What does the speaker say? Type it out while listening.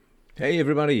Hey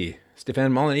everybody,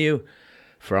 Stefan Molyneux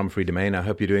from Free Domain. I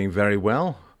hope you're doing very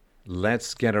well.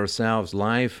 Let's get ourselves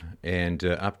live and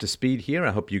up to speed here.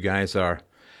 I hope you guys are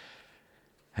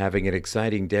having an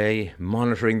exciting day,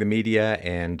 monitoring the media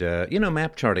and,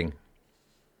 map charting.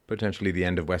 Potentially the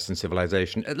end of Western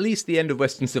civilization, at least the end of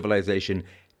Western civilization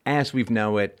as we've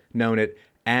known it,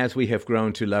 as we have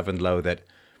grown to love and loathe it.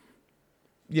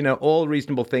 All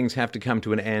reasonable things have to come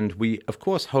to an end. We, of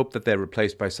course, hope that they're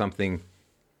replaced by something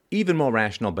even more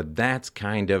rational, but that's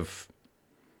kind of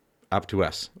up to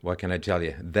us. What can I tell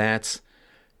you? That's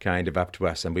kind of up to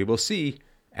us, and we will see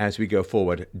as we go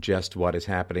forward just what is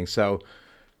happening. So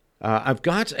I've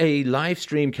got a live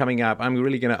stream coming up. I'm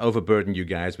really going to overburden you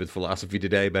guys with philosophy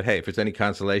today, but hey, if it's any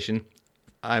consolation,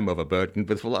 I'm overburdened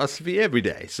with philosophy every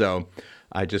day. So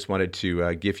I just wanted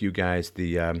to give you guys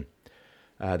the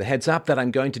heads up that I'm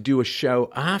going to do a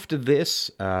show after this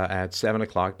at 7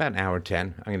 o'clock, about an hour and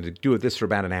 10. I'm going to do this for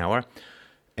about an hour.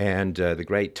 And the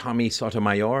great Tommy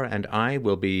Sotomayor and I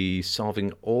will be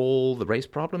solving all the race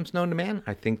problems known to man.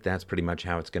 I think that's pretty much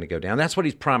how it's going to go down. That's what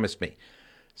he's promised me.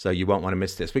 So you won't want to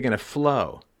miss this. We're going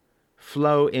to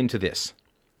flow into this.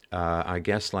 I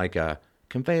guess like a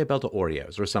conveyor belt of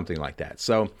Oreos or something like that.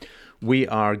 So we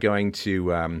are going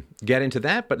to get into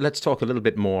that, but let's talk a little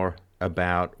bit more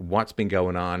about what's been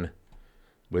going on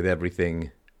with everything,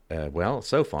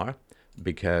 so far,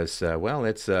 because,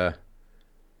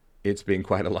 it's been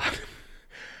quite a lot.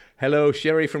 Hello,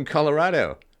 Sherry from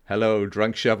Colorado. Hello,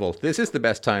 Drunk Shovel. This is the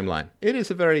best timeline. It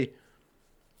is a very,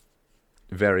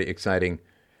 very exciting.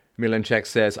 Milanchek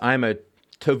says, I'm a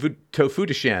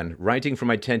TOFUDISHAN, writing from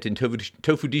my tent in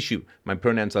TOFUDISHU. My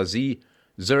pronouns are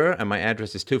Zer, and my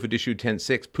address is TOFUDISHU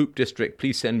 106, Poop District.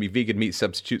 Please send me vegan meat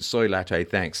substitute soy latte,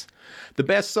 thanks. The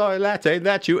best soy latte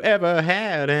that you ever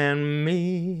had, and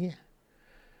me.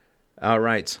 All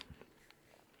right.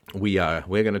 We're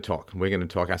going to talk.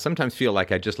 I sometimes feel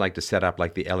like I just like to set up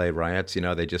like the LA riots.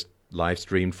 They just live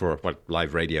streamed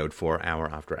live radioed for hour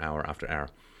after hour after hour.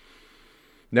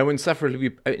 No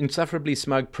insufferably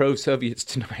smug pro-Soviets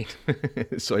tonight.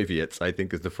 Soviets, I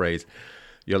think is the phrase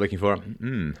you're looking for.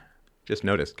 Just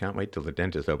noticed. Can't wait till the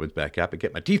dentist opens back up and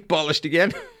get my teeth polished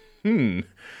again. A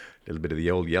little bit of the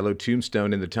old yellow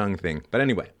tombstone in the tongue thing. But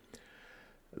anyway,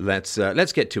 let's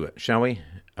get to it, shall we?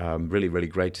 Really, really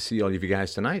great to see all of you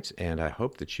guys tonight, and I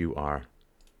hope that you are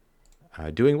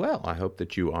doing well. I hope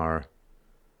that you are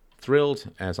thrilled,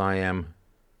 as I am,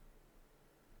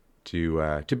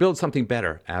 to build something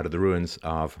better out of the ruins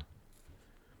of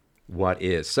what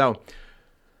is. So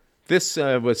this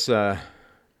was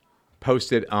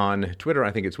posted on Twitter.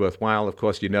 I think it's worthwhile. Of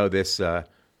course, you know this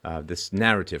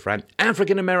narrative, right?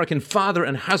 African-American father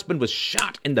and husband was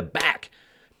shot in the back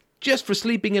just for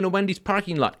sleeping in a Wendy's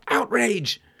parking lot.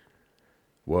 Outrage!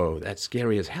 Whoa, that's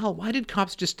scary as hell. Why did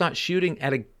cops just start shooting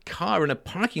at a car in a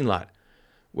parking lot?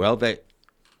 Well, they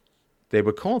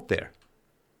were called there.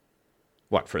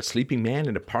 What, for a sleeping man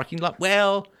in a parking lot?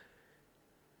 Well,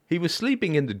 he was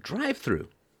sleeping in the drive-thru.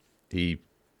 He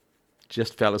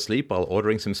just fell asleep while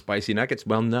ordering some spicy nuggets.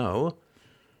 Well, no,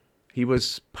 he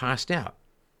was passed out.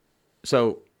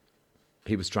 So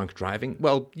he was drunk driving.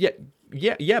 Well,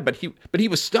 yeah, but he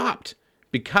was stopped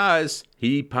because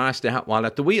he passed out while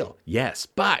at the wheel. Yes,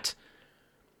 but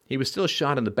he was still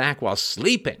shot in the back while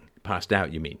sleeping. Passed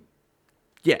out, you mean?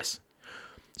 Yes.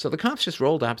 So the cops just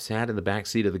rolled up, sat in the back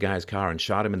seat of the guy's car, and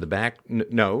shot him in the back.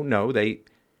 No, they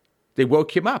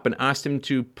woke him up and asked him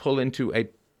to pull into a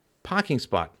parking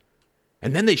spot.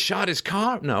 And then they shot his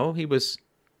car? No, he was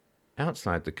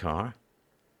outside the car.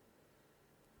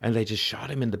 And they just shot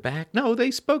him in the back? No,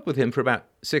 they spoke with him for about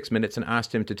 6 minutes and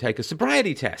asked him to take a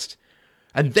sobriety test.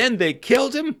 And then they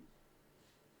killed him?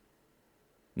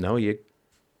 No, he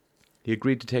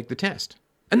agreed to take the test.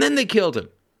 And then they killed him?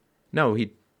 No,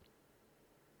 he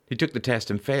took the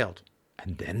test and failed.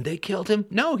 And then they killed him?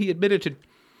 No, he admitted to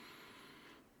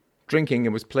drinking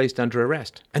and was placed under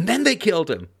arrest. And then they killed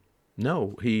him?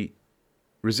 No, he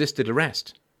resisted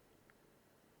arrest.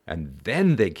 And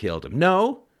then they killed him?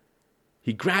 No,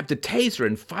 he grabbed a taser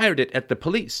and fired it at the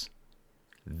police.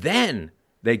 Then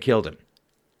they killed him.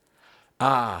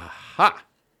 Aha!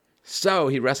 So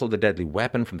he wrestled a deadly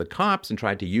weapon from the cops and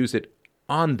tried to use it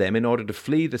on them in order to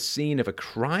flee the scene of a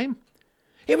crime?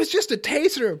 It was just a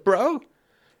taser, bro.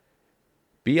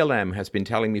 BLM has been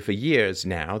telling me for years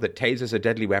now that tasers are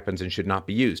deadly weapons and should not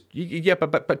be used. Yeah,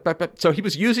 but so he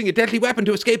was using a deadly weapon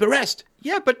to escape arrest.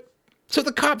 Yeah, but so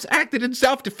the cops acted in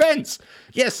self-defense.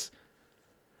 Yes.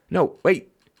 No, wait.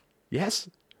 Yes?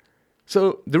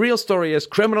 So the real story is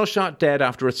criminal shot dead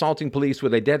after assaulting police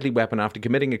with a deadly weapon after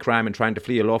committing a crime and trying to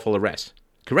flee a lawful arrest.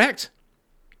 Correct?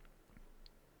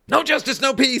 No justice,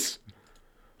 no peace.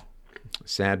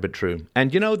 Sad but true. And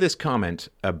this comment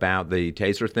about the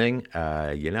taser thing,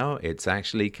 it's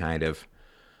actually kind of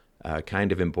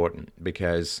important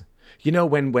because,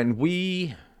 when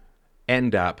we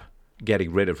end up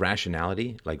getting rid of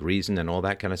rationality, like reason and all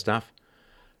that kind of stuff,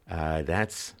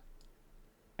 that's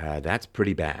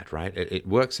pretty bad, right? It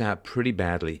works out pretty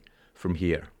badly from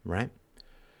here, right?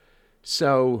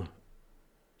 So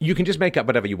you can just make up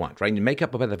whatever you want, right? You make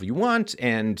up whatever you want,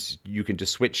 and you can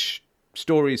just switch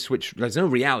stories, there's no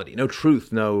reality, no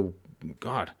truth, no,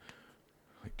 God,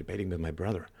 like debating with my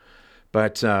brother.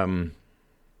 But,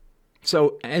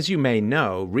 so as you may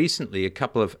know, recently a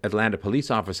couple of Atlanta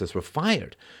police officers were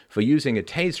fired for using a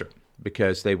taser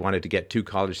because they wanted to get 2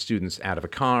 college students out of a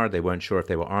car. They weren't sure if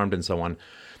they were armed and so on.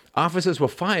 Officers were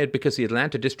fired because the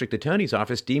Atlanta District Attorney's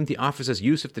Office deemed the officers'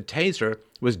 use of the taser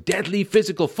was deadly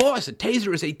physical force. A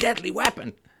taser is a deadly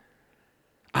weapon.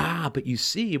 But you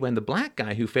see, when the black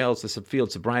guy who fails the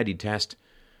field sobriety test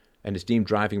and is deemed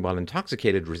driving while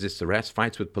intoxicated resists arrest,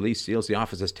 fights with police, steals the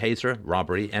officer's taser,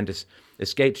 robbery, and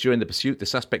escapes during the pursuit, the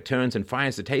suspect turns and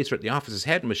fires the taser at the officer's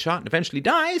head and was shot and eventually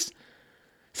dies.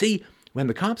 See, when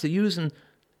the cops are using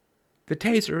the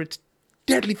taser, it's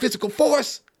deadly physical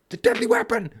force. It's a deadly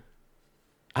weapon.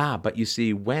 But you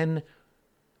see, when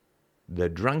the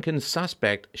drunken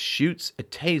suspect shoots a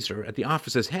taser at the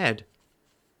officer's head,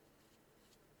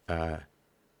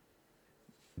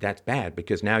 that's bad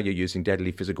because now you're using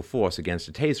deadly physical force against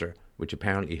a taser, which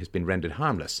apparently has been rendered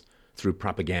harmless through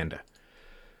propaganda.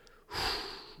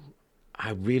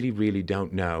 I really, really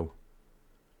don't know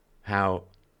how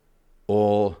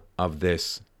all of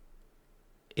this...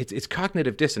 It's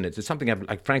cognitive dissonance. It's something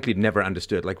I've frankly never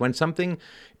understood. Like when something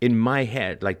in my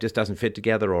head just doesn't fit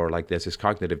together, or like there's this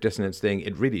cognitive dissonance thing,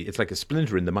 it's like a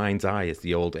splinter in the mind's eye. It's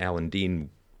the old Alan Dean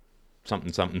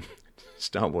something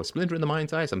Star Wars. Splinter in the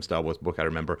Mind's Eye, some Star Wars book I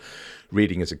remember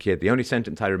reading as a kid. The only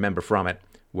sentence I remember from it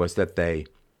was that they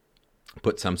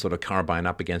put some sort of carbine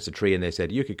up against a tree and they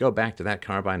said, you could go back to that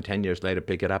carbine 10 years later,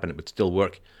 pick it up, and it would still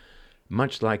work.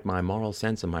 Much like my moral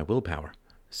sense and my willpower.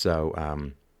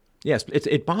 So, yes,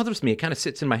 it bothers me. It kind of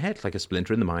sits in my head like a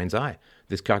splinter in the mind's eye.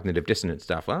 This cognitive dissonance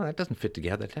stuff. Well, that doesn't fit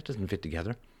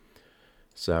together.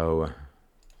 So...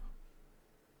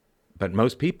 But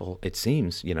most people, it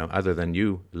seems, other than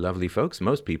you lovely folks,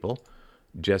 most people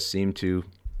just seem to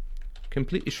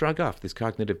completely shrug off this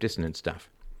cognitive dissonance stuff.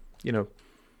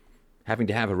 Having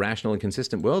to have a rational and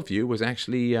consistent worldview was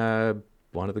actually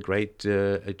one of the great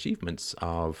achievements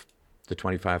of the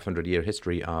 2,500-year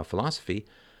history of philosophy.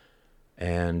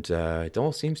 And it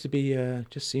all seems to be,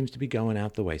 going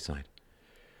out the wayside.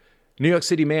 New York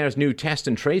City Mayor's new test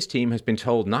and trace team has been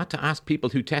told not to ask people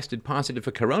who tested positive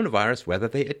for coronavirus whether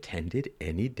they attended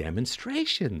any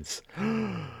demonstrations.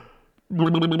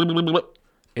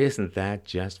 Isn't that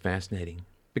just fascinating?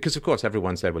 Because, of course,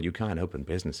 everyone said, well, you can't open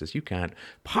businesses. You can't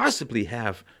possibly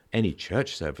have any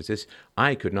church services.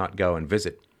 I could not go and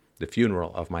visit the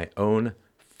funeral of my own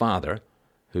father,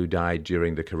 who died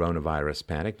during the coronavirus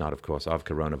panic. Not, of course, of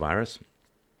coronavirus.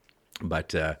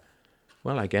 But,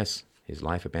 I guess... his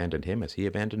life abandoned him as he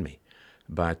abandoned me.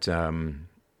 But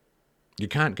you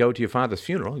can't go to your father's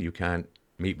funeral. You can't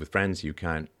meet with friends. You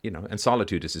can't, and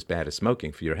solitude is as bad as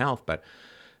smoking for your health. But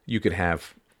you could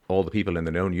have all the people in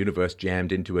the known universe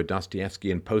jammed into a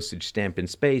Dostoevskian postage stamp in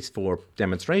space for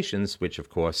demonstrations, which, of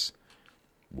course,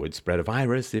 would spread a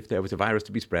virus if there was a virus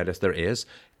to be spread, as there is.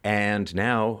 And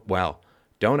now,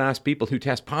 don't ask people who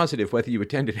test positive whether you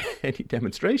attended any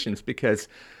demonstrations because,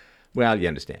 you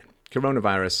understand.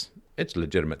 Coronavirus, it's a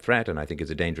legitimate threat, and I think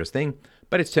it's a dangerous thing,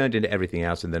 but it's turned into everything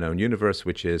else in the known universe,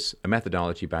 which is a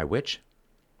methodology by which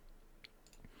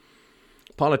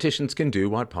politicians can do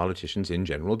what politicians in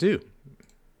general do,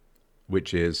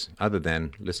 which is, other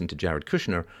than listen to Jared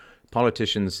Kushner,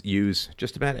 politicians use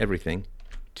just about everything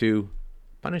to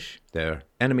punish their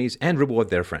enemies and reward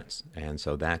their friends. And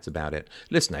so that's about it.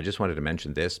 Listen, I just wanted to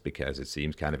mention this because it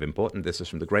seems kind of important. This is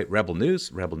from the great Rebel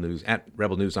News. Rebel News at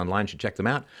Rebel News Online. Should check them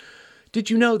out. Did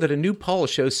you know that a new poll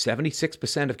shows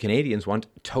 76% of Canadians want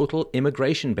total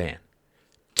immigration ban?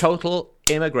 Total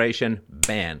immigration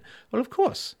ban. Well, of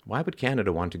course. Why would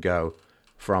Canada want to go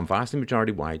from vastly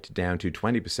majority white down to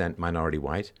 20% minority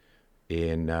white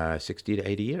in 60 to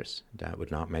 80 years? That would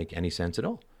not make any sense at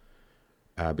all.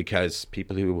 Because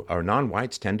people who are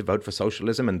non-whites tend to vote for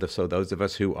socialism, and so those of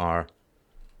us who are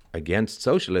against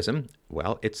socialism,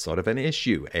 it's sort of an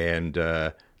issue. And,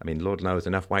 Lord knows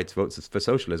enough whites vote for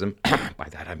socialism. By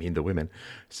that, I mean the women.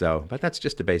 But that's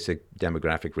just a basic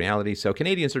demographic reality. So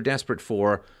Canadians are desperate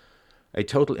for a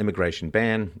total immigration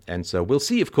ban. And so we'll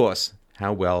see, of course,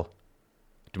 how well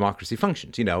democracy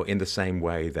functions, in the same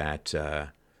way that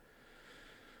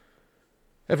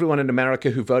Everyone in America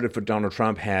who voted for Donald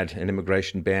Trump had an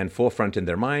immigration ban forefront in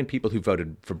their mind. People who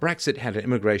voted for Brexit had an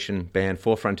immigration ban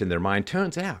forefront in their mind.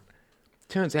 Turns out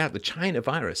the China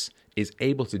virus is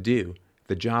able to do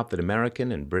the job that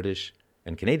American and British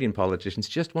and Canadian politicians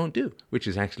just won't do, which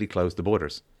is actually close the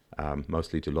borders,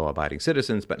 mostly to law-abiding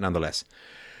citizens, but nonetheless,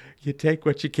 you take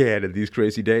what you can in these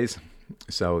crazy days.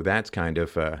 So that's kind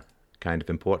of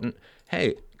important.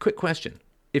 Hey, quick question.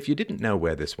 If you didn't know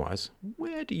where this was,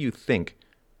 where do you think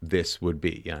this would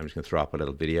be? I'm just going to throw up a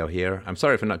little video here. I'm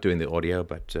sorry for not doing the audio,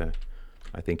 but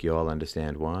I think you all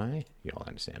understand why.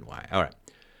 All right.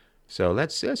 So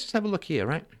let's just have a look here,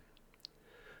 right?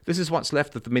 This is what's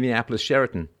left of the Minneapolis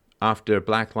Sheraton after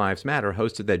Black Lives Matter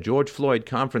hosted their George Floyd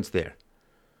conference there.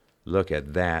 Look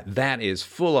at that. That is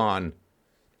full-on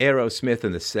Aerosmith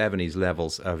in the 70s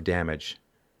levels of damage.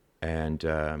 And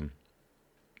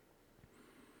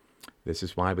this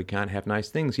is why we can't have nice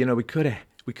things. You know, we could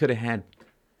have had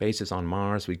bases on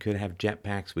Mars. We could have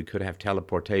jetpacks. We could have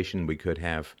teleportation. We could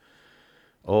have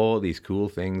all these cool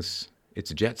things.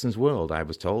 It's a Jetsons world, I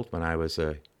was told when I was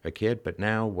a kid. But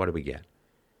now, what do we get?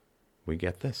 We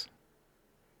get this.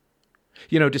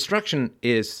 You know, destruction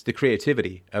is the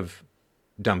creativity of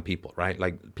dumb people, right?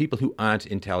 Like people who aren't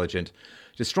intelligent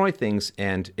destroy things,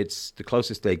 and it's the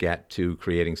closest they get to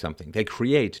creating something. They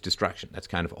create destruction. That's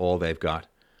kind of all they've got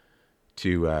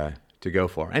to go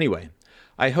for. Anyway,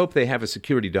 I hope they have a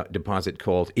security deposit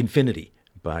called infinity,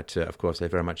 but of course I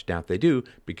very much doubt they do,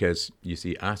 because you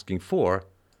see, asking for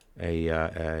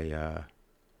a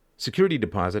security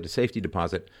deposit, a safety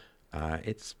deposit,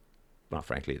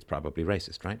 frankly, it's probably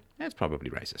racist, right? It's probably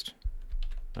racist.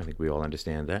 I think we all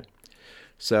understand that.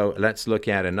 So let's look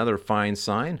at another fine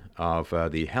sign of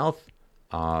the health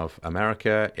of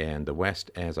America and the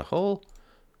West as a whole.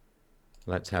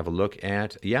 Let's have a look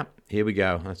at, here we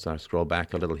go. Let's scroll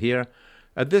back a little here.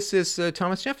 This is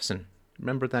Thomas Jefferson.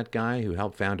 Remember that guy who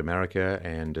helped found America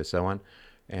and so on?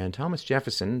 And Thomas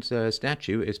Jefferson's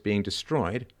statue is being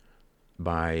destroyed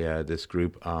by this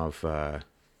group of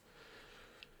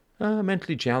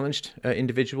mentally challenged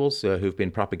individuals who've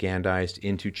been propagandized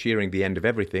into cheering the end of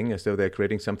everything as though they're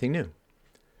creating something new.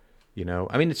 You know,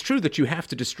 I mean, it's true that you have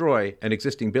to destroy an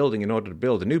existing building in order to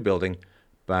build a new building,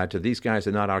 but these guys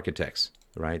are not architects,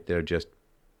 right? They're just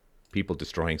people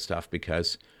destroying stuff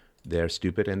because they're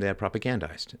stupid and they're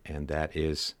propagandized. And that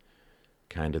is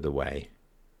kind of the way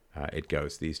it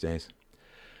goes these days.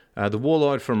 The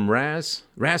warlord from Raz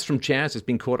from CHAZ, has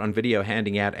been caught on video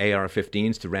handing out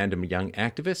AR-15s to random young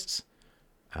activists.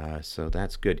 So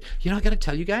that's good. You know, I got to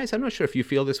tell you guys, I'm not sure if you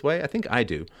feel this way. I think I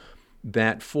do.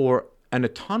 That for an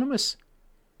autonomous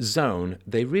zone,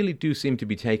 they really do seem to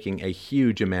be taking a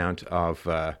huge amount of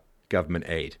government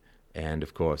aid. And,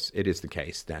 of course, it is the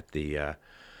case that the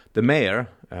mayor,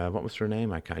 what was her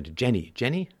name? Jenny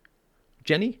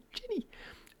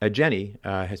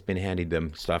has been handing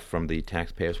them stuff from the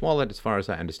taxpayer's wallet, as far as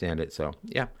I understand it. So,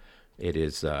 yeah, it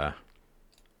is,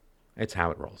 it's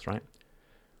how it rolls, right?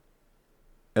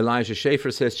 Elijah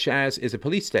Schaefer says CHAZ is a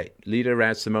police state. Leader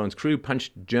Raz Simone's crew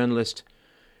punched journalist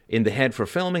in the head for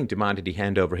filming, demanded he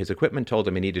hand over his equipment, told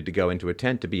him he needed to go into a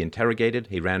tent to be interrogated.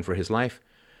 He ran for his life.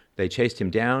 They chased him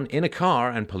down in a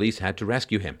car, and police had to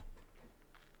rescue him.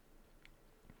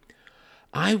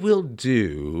 I will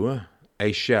do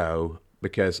a show,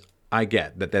 because I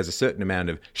get that there's a certain amount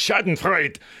of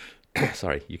Schadenfreude.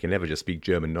 Sorry, you can never just speak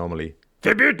German normally.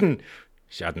 Verboten!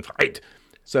 Schadenfreude.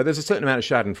 So there's a certain amount of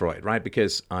Schadenfreude, right?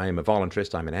 Because I'm a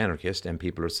voluntarist, I'm an anarchist, and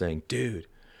people are saying, dude,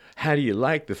 how do you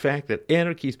like the fact that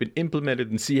anarchy's been implemented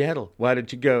in Seattle? Why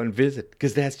don't you go and visit?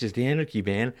 Because that's just anarchy,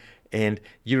 man. And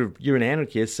you're an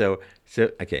anarchist, so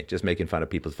okay, just making fun of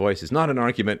people's voices. Not an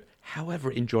argument,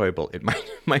 however enjoyable it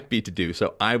might be to do.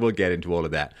 So I will get into all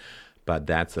of that. But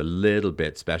that's a little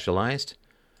bit specialized,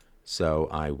 so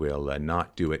I will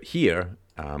not do it here.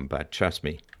 But trust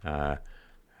me,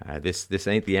 this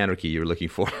ain't the anarchy you're looking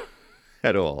for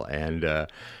at all. And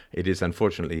it is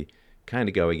unfortunately kind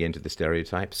of going into the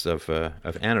stereotypes of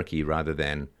anarchy rather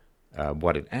than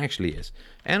what it actually is.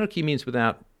 Anarchy means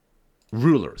without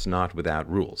rulers, not without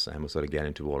rules, and we'll sort of get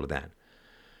into all of that.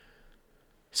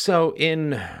 So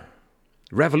in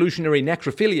revolutionary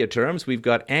necrophilia terms, we've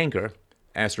got anger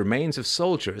as remains of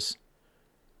soldiers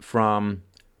from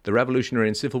the Revolutionary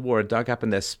and Civil War are dug up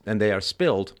and they are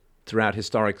spilled throughout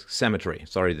historic cemetery.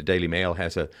 Sorry, the Daily Mail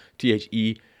has a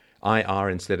T-H-E-I-R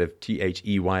instead of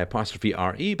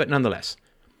T-H-E-Y'-R-E, but nonetheless.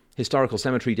 Historical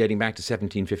cemetery dating back to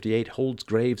 1758 holds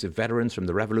graves of veterans from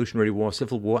the Revolutionary War,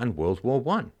 Civil War, and World War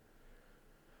I.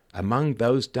 Among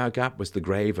those dug up was the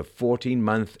grave of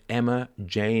 14-month Emma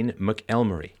Jane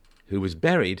McElmurray, who was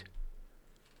buried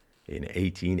in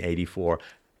 1884.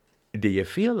 Do you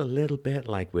feel a little bit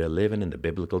like we're living in the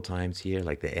biblical times here,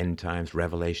 like the end times,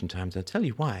 Revelation times? I'll tell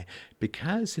you why.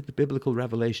 Because in the biblical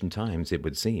Revelation times, it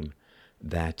would seem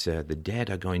that the dead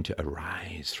are going to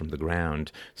arise from the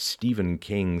ground, Stephen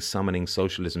King summoning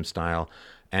socialism style.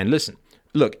 And listen,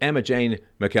 look, Emma Jane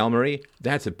McElmurray,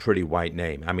 that's a pretty white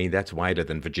name. I mean, that's whiter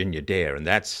than Virginia Dare, and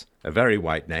that's a very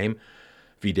white name.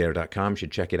 VDare.com,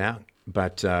 should check it out.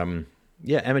 But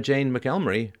yeah, Emma Jane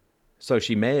McElmurray, so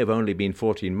she may have only been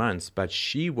 14 months, but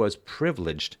she was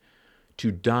privileged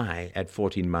to die at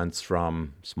 14 months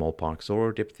from smallpox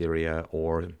or diphtheria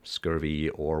or scurvy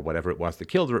or whatever it was that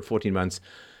killed her at 14 months.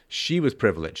 She was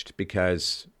privileged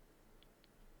because,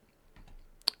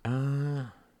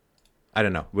 I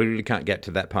don't know, we really can't get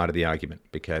to that part of the argument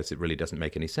because it really doesn't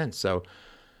make any sense. So,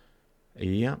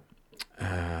 yeah,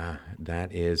 that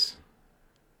is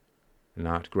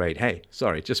not great. Hey,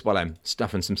 sorry, just while I'm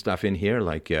stuffing some stuff in here,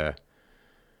 like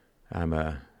I'm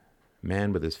a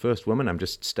man with his first woman. I'm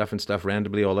just stuffing stuff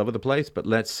randomly all over the place. But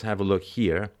let's have a look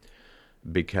here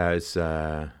because,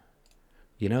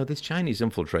 this Chinese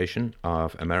infiltration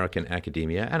of American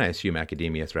academia, and I assume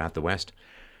academia throughout the West,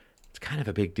 it's kind of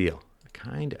a big deal.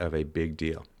 Kind of a big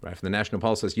deal. Right from the National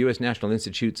Pulse says, U.S. National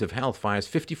Institutes of Health fires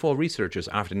 54 researchers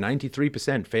after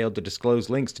 93% failed to disclose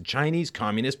links to Chinese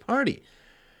Communist Party.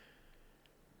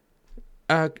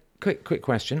 Quick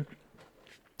question,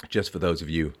 just for those of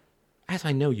you, as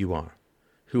I know you are,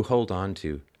 who hold on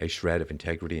to a shred of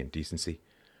integrity and decency.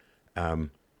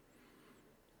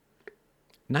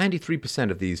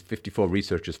 93% of these 54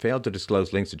 researchers failed to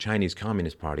disclose links to Chinese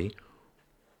Communist Party.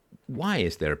 Why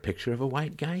is there a picture of a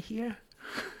white guy here?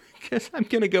 Because I'm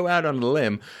going to go out on a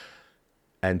limb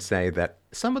and say that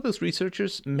some of those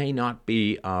researchers may not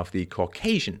be of the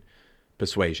Caucasian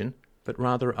persuasion, but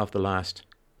rather of the last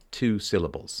two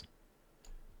syllables,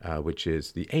 which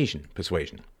is the Asian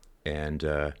persuasion. And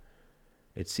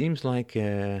it seems like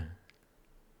that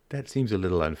seems a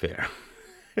little unfair.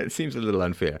 It seems a little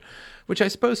unfair, which I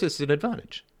suppose is an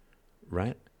advantage,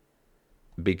 right?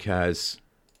 Because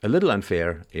a little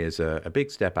unfair is a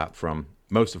big step up from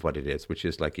most of what it is, which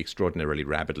is like extraordinarily,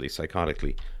 rapidly,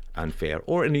 psychotically unfair,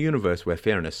 or in a universe where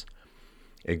fairness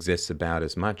exists about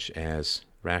as much as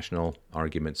rational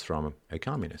arguments from a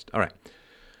communist. All right.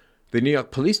 The New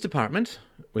York Police Department,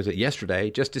 was it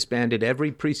yesterday, just disbanded every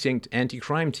precinct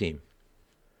anti-crime team.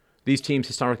 These teams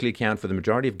historically account for the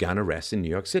majority of gun arrests in New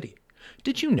York City.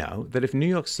 Did you know that if New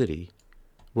York City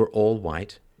were all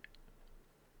white,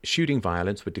 shooting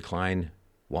violence would decline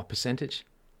what percentage?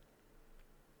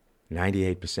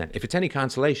 98%. If it's any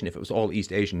consolation, if it was all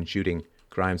East Asian, shooting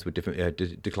crimes would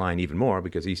decline even more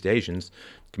because East Asians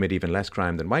commit even less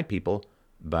crime than white people.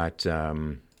 But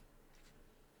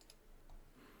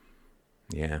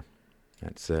yeah,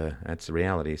 that's the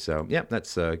reality. So yeah,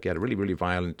 let's get a really, really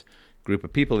violent group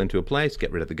of people into a place,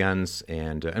 get rid of the guns,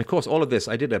 and of course all of this.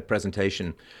 I did a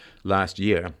presentation last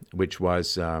year, which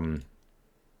was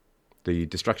the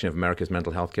destruction of America's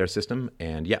mental health care system,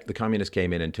 and yeah, the communists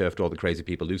came in and turfed all the crazy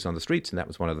people loose on the streets, and that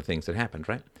was one of the things that happened,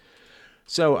 right?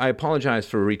 So I apologize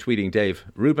for retweeting Dave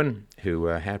Rubin, who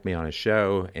had me on his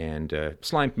show and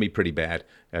slimed me pretty bad,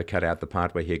 cut out the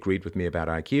part where he agreed with me about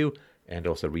IQ, and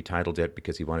also retitled it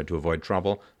because he wanted to avoid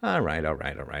trouble. All right.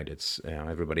 It's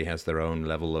everybody has their own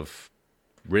level of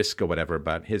risk or whatever,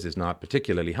 but his is not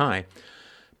particularly high.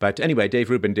 But anyway,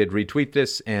 Dave Rubin did retweet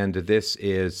this, and this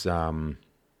is a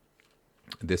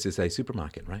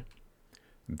supermarket, right?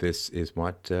 This is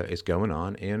what is going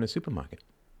on in a supermarket.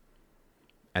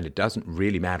 And it doesn't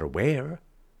really matter where.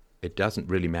 It doesn't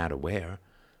really matter where,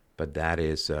 but that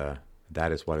is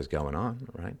what is going on,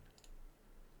 right?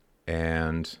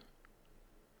 And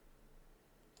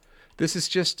this is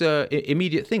just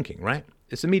immediate thinking, right?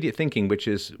 It's immediate thinking, which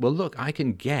is, well, look, I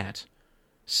can get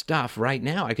stuff right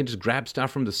now. I can just grab stuff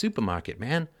from the supermarket,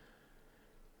 man,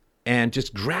 and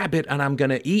just grab it, and I'm going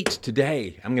to eat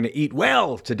today. I'm going to eat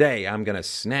well today. I'm going to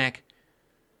snack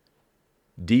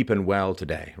deep and well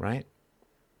today, right?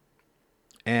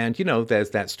 And, there's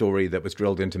that story that was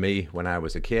drilled into me when I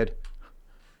was a kid.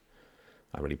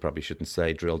 I really probably shouldn't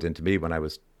say drilled into me when I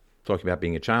was talking about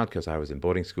being a child because I was in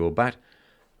boarding school, but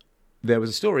there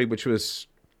was a story which was,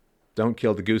 don't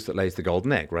kill the goose that lays the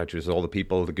golden egg, right? Which is all the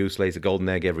people, the goose lays a golden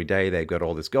egg every day, they've got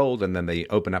all this gold, and then they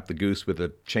open up the goose with a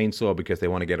chainsaw because they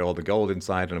want to get all the gold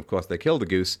inside, and of course they kill the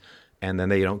goose, and then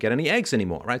they don't get any eggs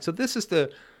anymore, right? So this is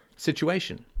the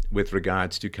situation with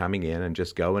regards to coming in and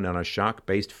just going on a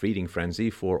shock-based feeding frenzy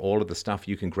for all of the stuff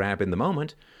you can grab in the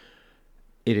moment.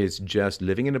 It is just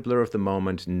living in a blur of the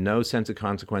moment, no sense of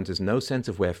consequences, no sense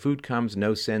of where food comes,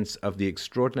 no sense of the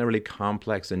extraordinarily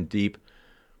complex and deep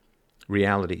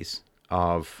realities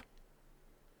of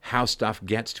how stuff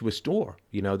gets to a store.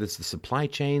 You know, there's the supply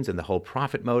chains and the whole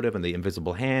profit motive and the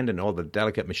invisible hand and all the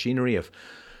delicate machinery of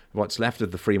what's left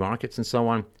of the free markets and so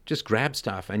on. Just grab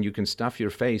stuff and you can stuff your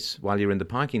face while you're in the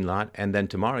parking lot, and then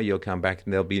tomorrow you'll come back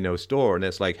and there'll be no store, and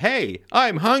it's like, hey,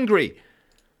 I'm hungry.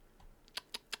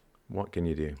 What can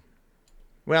you do?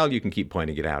 Well, you can keep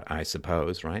pointing it out, I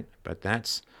suppose, right? But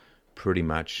that's pretty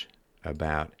much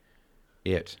about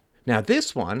it. Now,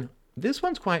 this one's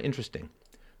quite interesting.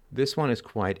 This one is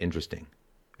quite interesting.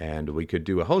 And we could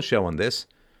do a whole show on this,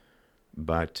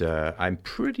 but I'm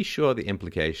pretty sure the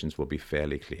implications will be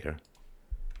fairly clear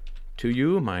to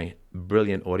you, my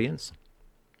brilliant audience.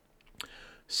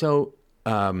 So,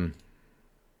 the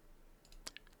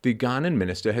Ghanaian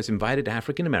minister has invited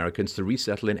African Americans to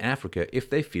resettle in Africa if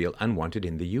they feel unwanted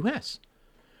in the U.S.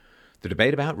 The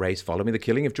debate about race following the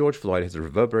killing of George Floyd has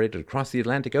reverberated across the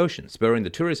Atlantic Ocean, spurring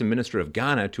the tourism minister of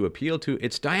Ghana to appeal to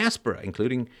its diaspora,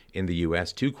 including in the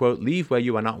U.S., to, quote, leave where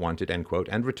you are not wanted, end quote,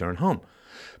 and return home.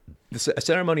 A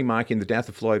ceremony marking the death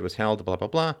of Floyd was held, blah, blah,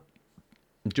 blah,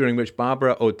 during which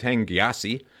Barbara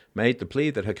Otengiasi made the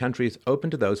plea that her country is open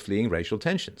to those fleeing racial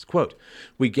tensions. Quote,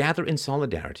 we gather in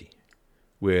solidarity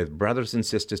with brothers and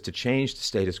sisters to change the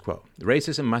status quo.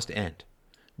 Racism must end.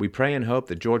 We pray and hope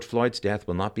that George Floyd's death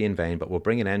will not be in vain, but will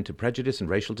bring an end to prejudice and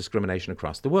racial discrimination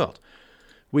across the world.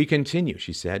 We continue,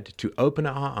 she said, to open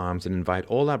our arms and invite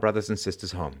all our brothers and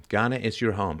sisters home. Ghana is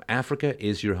your home. Africa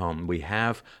is your home. We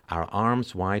have our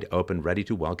arms wide open, ready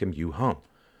to welcome you home.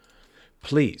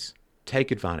 Please,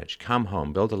 take advantage. Come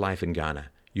home. Build a life in Ghana.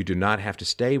 You do not have to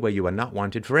stay where you are not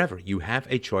wanted forever. You have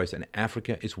a choice, and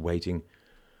Africa is waiting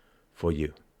for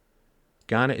you.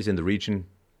 Ghana is in the region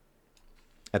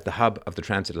at the hub of the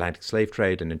transatlantic slave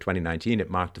trade, and in 2019 it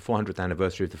marked the 400th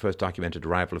anniversary of the first documented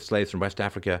arrival of slaves from West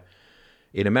Africa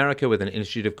in America with an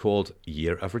initiative called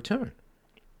Year of Return.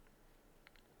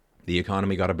 The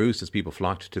economy got a boost as people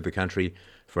flocked to the country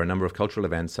for a number of cultural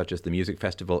events such as the music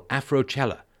festival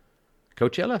Afrochella.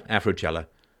 Coachella? Afrochella.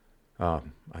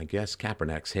 I guess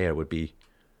Kaepernick's hair would be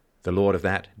the lord of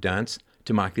that dance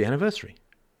to mark the anniversary.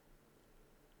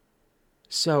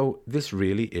 So this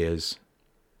really is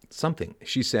something.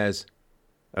 She says,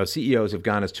 CEOs of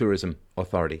Ghana's Tourism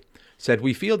Authority said,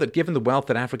 we feel that given the wealth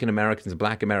that African Americans and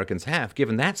Black Americans have,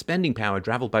 given that spending power,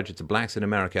 travel budgets of blacks in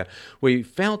America, we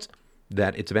felt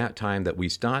that it's about time that we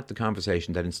start the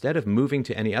conversation that instead of moving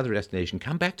to any other destination,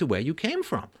 come back to where you came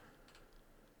from.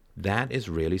 That is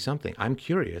really something. I'm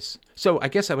curious. So I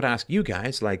guess I would ask you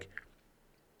guys, like,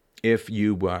 if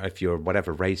you're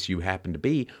whatever race you happen to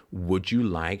be, would you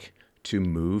like to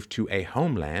move to a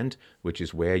homeland, which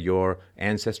is where your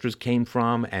ancestors came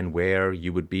from and where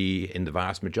you would be in the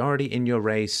vast majority in your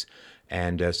race?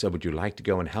 And so would you like to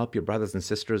go and help your brothers and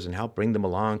sisters and help bring them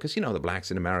along? Because, you know, the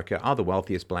blacks in America are the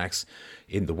wealthiest blacks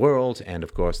in the world. And,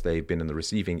 of course, they've been in the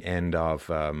receiving end of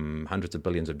hundreds of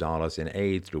billions of dollars in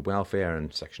aid through welfare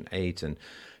and Section 8 and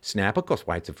SNAP. Of course,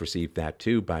 whites have received that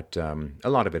too, but a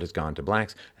lot of it has gone to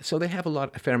blacks. So they have a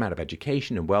fair amount of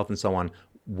education and wealth and so on.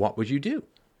 What would you do?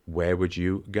 Where would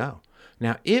you go?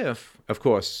 Now, if, of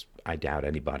course, I doubt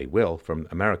anybody will from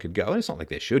America go, and it's not like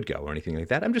they should go or anything like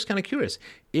that. I'm just kind of curious.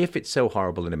 If it's so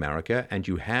horrible in America and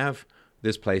you have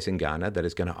this place in Ghana that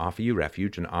is going to offer you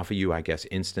refuge and offer you, I guess,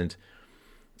 instant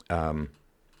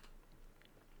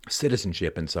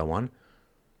citizenship and so on,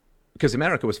 because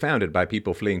America was founded by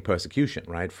people fleeing persecution,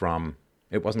 right?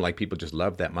 It wasn't like people just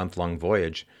loved that month-long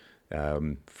voyage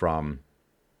from,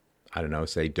 I don't know,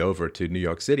 say Dover to New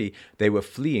York City. They were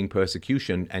fleeing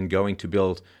persecution and going to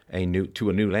build a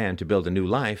new land, to build a new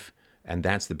life, and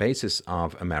that's the basis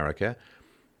of America.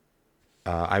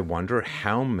 I wonder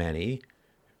how many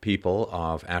people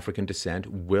of African descent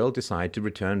will decide to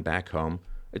return back home.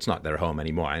 It's not their home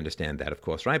anymore, I understand that, of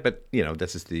course, right? But, you know,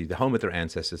 this is the home of their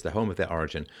ancestors, the home of their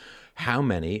origin. How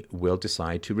many will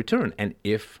decide to return? And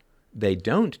if they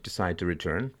don't decide to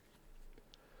return,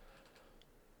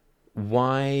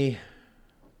 why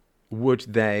would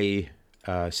they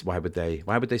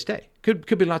stay?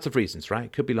 Could be lots of reasons,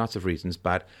 right? Could be lots of reasons,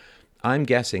 but I'm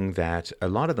guessing that a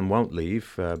lot of them won't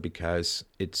leave because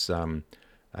it's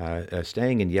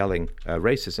staying and yelling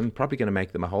racism probably going to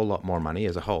make them a whole lot more money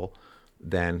as a whole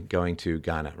than going to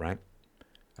Ghana, right?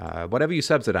 Whatever you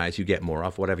subsidize, you get more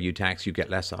of. Whatever you tax, you get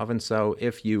less of. And so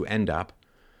if you end up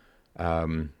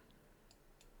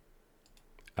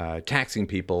taxing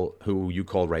people who you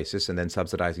call racist and then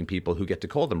subsidizing people who get to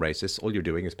call them racist, all you're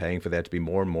doing is paying for there to be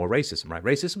more and more racism, right?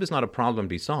 Racism is not a problem to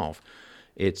be solved.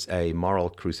 It's a moral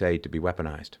crusade to be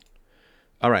weaponized.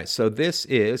 All right, so this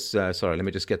is, sorry, let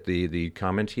me just get the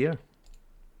comment here.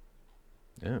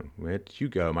 Oh, where did you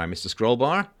go, my Mr.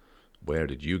 Scrollbar? Where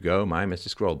did you go, my Mr.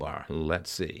 Scrollbar?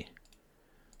 Let's see.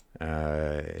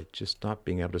 It just stopped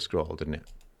being able to scroll, didn't it?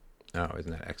 Oh,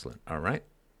 isn't that excellent? All right.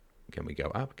 Can we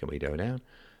go up? Can we go down?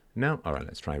 No? All right,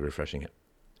 let's try refreshing it.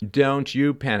 Don't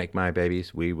you panic, my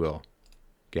babies. We will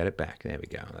get it back. There we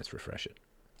go. Let's refresh it.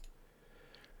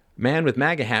 Man with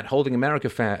MAGA hat holding American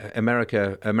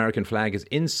flag is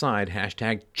inside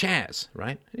hashtag CHAZ,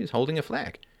 right? He's holding a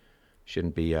flag.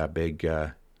 Shouldn't be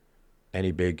a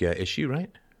any big issue,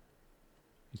 right?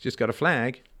 He's just got a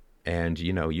flag. And,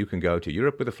 you can go to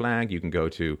Europe with a flag. You can go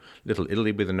to Little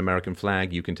Italy with an American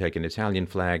flag. You can take an Italian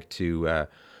flag to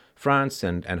France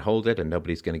and hold it, and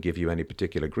nobody's going to give you any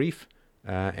particular grief.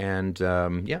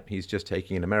 He's just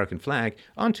taking an American flag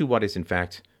onto what is, in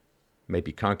fact,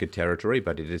 maybe conquered territory,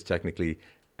 but it is technically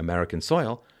American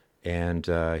soil. And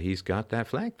he's got that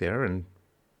flag there, and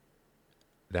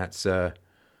that's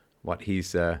what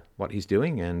he's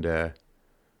doing. And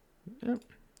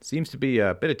seems to be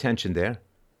a bit of tension there.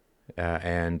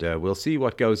 And we'll see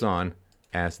what goes on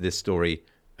as this story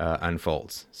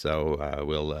unfolds. So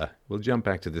we'll jump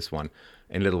back to this one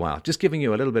in a little while. Just giving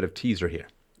you a little bit of teaser here.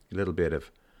 A little bit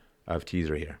of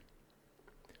teaser here.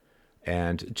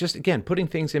 And just, again, putting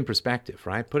things in perspective,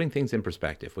 right? Putting things in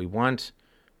perspective. We want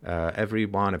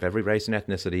everyone of every race and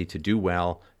ethnicity to do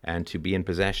well and to be in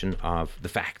possession of the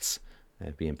facts.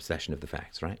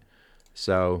 Right?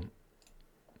 So...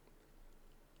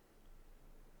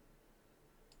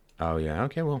 Oh, yeah.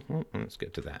 Okay, well, let's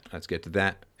get to that. Let's get to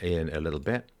that in a little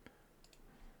bit.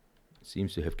 It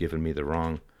seems to have given me the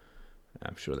wrong...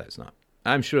 I'm sure that's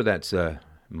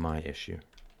my issue.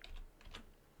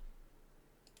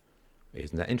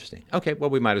 Isn't that interesting? Okay, well,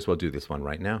 we might as well do this one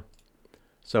right now.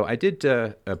 So I did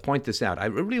point this out. I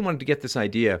really wanted to get this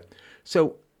idea.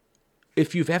 So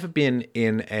if you've ever been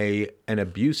in an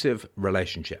abusive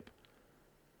relationship,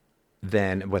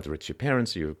 then whether it's your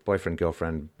parents or your boyfriend,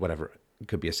 girlfriend, whatever... It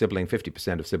could be a sibling.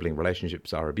 50% of sibling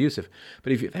relationships are abusive.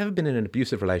 But if you've ever been in an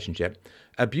abusive relationship,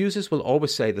 abusers will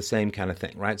always say the same kind of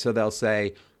thing, right? So they'll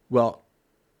say, well,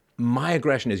 my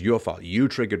aggression is your fault. You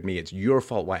triggered me. It's your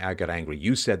fault why I got angry.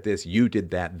 You said this. You did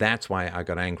that. That's why I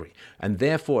got angry. And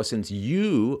therefore, since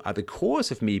you are the cause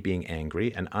of me being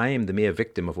angry, and I am the mere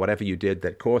victim of whatever you did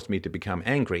that caused me to become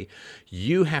angry,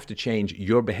 you have to change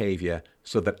your behavior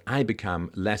so that I become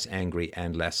less angry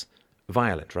and less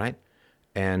violent, right?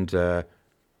 And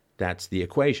that's the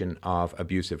equation of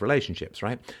abusive relationships,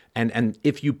 right? And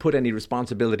if you put any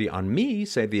responsibility on me,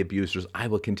 say the abusers, I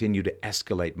will continue to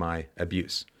escalate my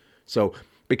abuse. So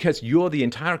because you're the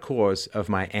entire cause of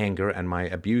my anger and my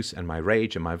abuse and my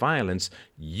rage and my violence,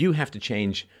 you have to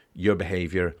change your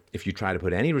behavior. If you try to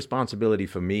put any responsibility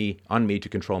on me to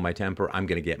control my temper, I'm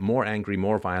going to get more angry,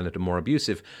 more violent, and more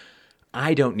abusive.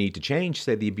 I don't need to change,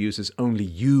 say the abusers, only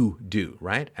you do,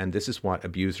 right? And this is what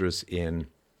abusers in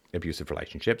abusive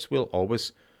relationships will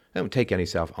always, they don't take any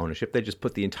self-ownership. They just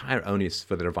put the entire onus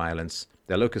for their violence,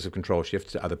 their locus of control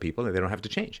shifts to other people, and they don't have to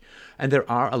change. And there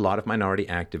are a lot of minority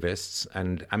activists,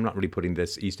 and I'm not really putting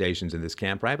this East Asians in this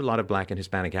camp, right? But a lot of Black and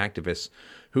Hispanic activists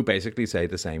who basically say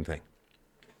the same thing,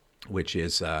 which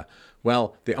is, the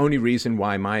only reason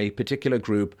why my particular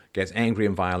group gets angry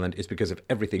and violent is because of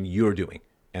everything you're doing.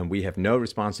 And we have no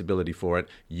responsibility for it.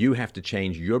 You have to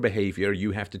change your behavior.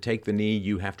 You have to take the knee.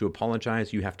 You have to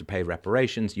apologize. You have to pay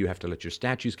reparations. You have to let your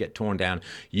statues get torn down.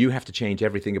 You have to change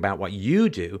everything about what you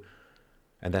do.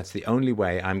 And that's the only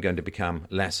way I'm going to become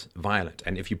less violent.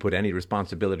 And if you put any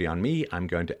responsibility on me, I'm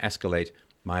going to escalate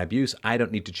my abuse. I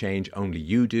don't need to change, only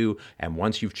you do. And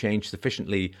once you've changed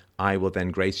sufficiently, I will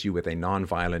then grace you with a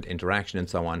non-violent interaction and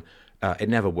so on. It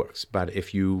never works. But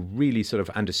if you really sort of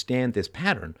understand this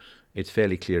pattern, it's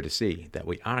fairly clear to see that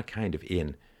we are kind of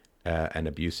in an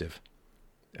abusive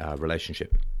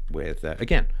relationship with,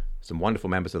 again, some wonderful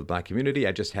members of the Black community.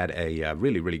 I just had a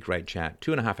really, really great chat,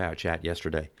 2.5-hour chat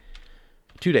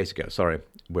 2 days ago,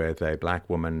 with a Black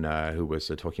woman who was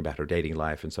talking about her dating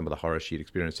life and some of the horrors she'd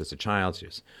experienced as a child. She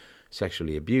was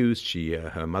sexually abused.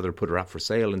 Her mother put her up for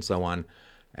sale and so on.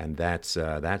 And that's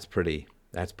pretty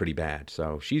bad.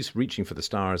 So she's reaching for the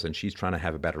stars and she's trying to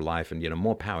have a better life and,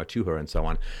 more power to her and so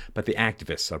on. But the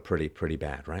activists are pretty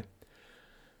bad, right?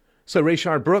 So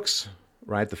Rayshard Brooks,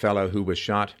 right, the fellow who was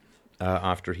shot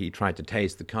after he tried to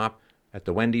tase the cop at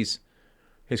the Wendy's,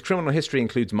 his criminal history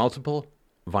includes multiple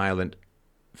violent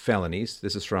felonies.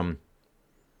 This is from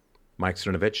Mike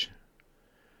Cernovich.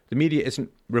 The media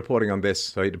isn't reporting on this,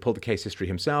 so he had to pull the case history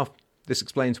himself. This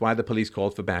explains why the police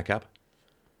called for backup.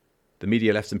 The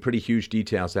media left some pretty huge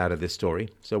details out of this story.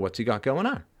 So what's he got going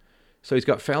on? So he's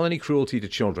got felony cruelty to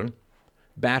children,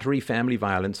 battery, family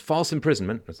violence, false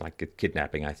imprisonment, it's like a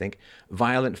kidnapping, I think,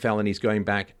 violent felonies going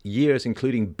back years,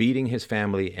 including beating his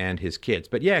family and his kids.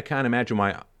 But yeah, I can't imagine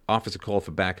why officer called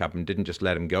for backup and didn't just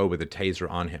let him go with a taser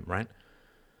on him, right?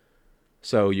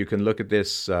 So you can look at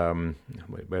this,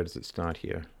 where does it start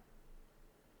here?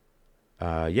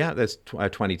 There's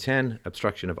 2010,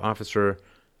 obstruction of officer,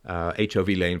 HOV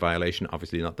lane violation,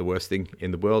 obviously not the worst thing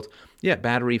in the world. Yeah,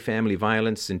 battery, family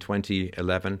violence in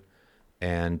 2011,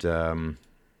 and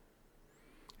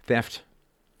theft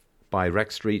by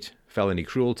Rex Street, felony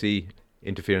cruelty,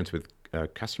 interference with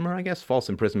customer, I guess, false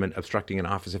imprisonment, obstructing an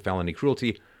officer, felony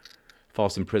cruelty,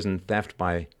 false imprisonment, theft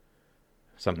by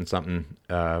something,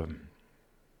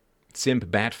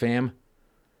 simp, bat fam,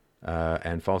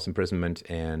 and false imprisonment,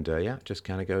 and it just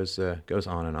kind of goes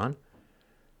on and on.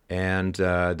 And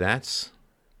that's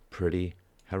pretty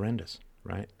horrendous,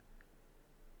 right?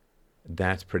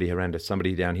 That's pretty horrendous.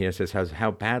 Somebody down here says,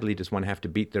 how badly does one have to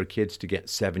beat their kids to get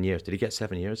 7 years? Did he get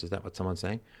 7 years? Is that what someone's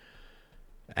saying?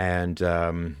 And,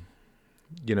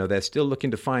 they're still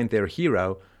looking to find their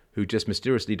hero who just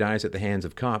mysteriously dies at the hands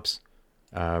of cops,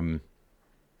 who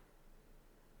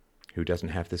doesn't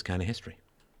have this kind of history.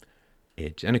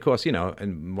 And of course,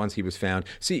 and once he was found,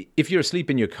 see, if you're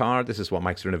asleep in your car, this is what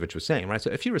Mike Srinovich was saying, right?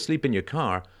 So if you're asleep in your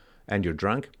car and you're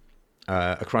drunk,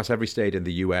 across every state in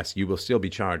the U.S., you will still be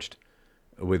charged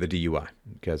with a DUI,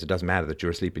 because it doesn't matter that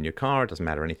you're asleep in your car. It doesn't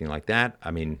matter anything like that.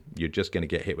 I mean, you're just going to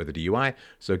get hit with a DUI.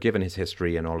 So given his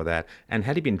history and all of that, and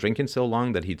had he been drinking so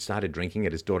long that he'd started drinking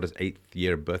at his daughter's 8th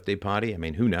year birthday party, I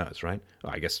mean, who knows, right?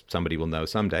 Well, I guess somebody will know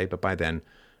someday, but by then,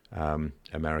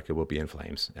 America will be in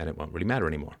flames and it won't really matter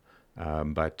anymore.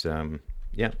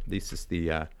 This is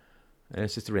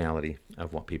it's just the reality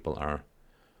of what people are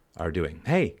doing.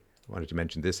 Hey, I wanted to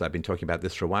mention this. I've been talking about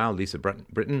this for a while. Lisa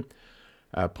Britton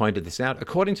pointed this out.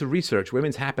 According to research,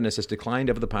 women's happiness has declined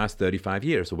over the past 35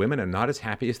 years. So women are not as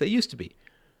happy as they used to be.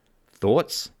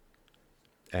 Thoughts?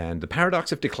 And the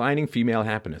paradox of declining female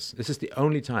happiness. This is the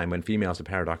only time when females are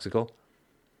paradoxical.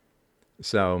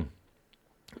 So,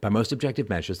 by most objective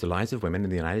measures, the lives of women in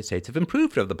the United States have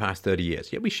improved over the past 30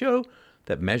 years. Yet we show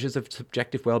that measures of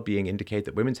subjective well-being indicate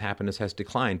that women's happiness has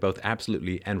declined both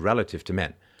absolutely and relative to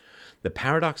men. The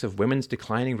paradox of women's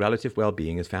declining relative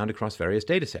well-being is found across various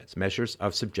datasets, measures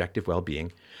of subjective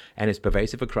well-being, and is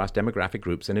pervasive across demographic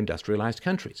groups and industrialized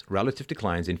countries. Relative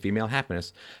declines in female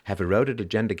happiness have eroded a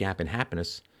gender gap in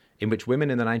happiness, in which women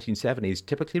in the 1970s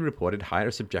typically reported higher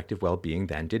subjective well-being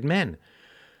than did men.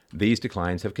 These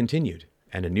declines have continued,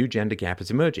 and a new gender gap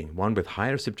is emerging, one with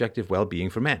higher subjective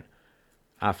well-being for men.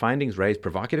 Our findings raise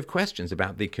provocative questions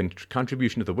about the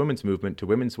contribution of the women's movement to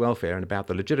women's welfare and about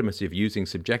the legitimacy of using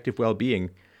subjective well-being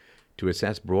to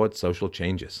assess broad social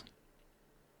changes.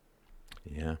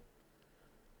 Yeah.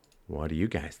 What do you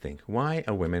guys think? Why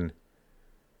are women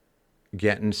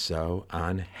getting so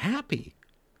unhappy?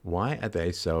 Why are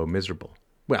they so miserable?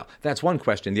 Well, that's one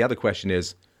question. The other question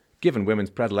is, given women's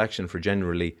predilection for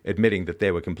generally admitting that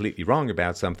they were completely wrong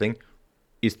about something,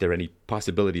 is there any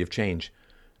possibility of change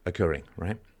occurring,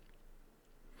 right?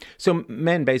 So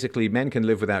men can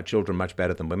live without children much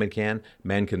better than women can.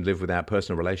 Men can live without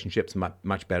personal relationships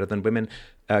much better than women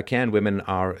can. Women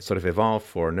are sort of evolved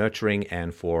for nurturing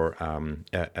and for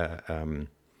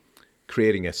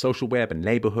creating a social web and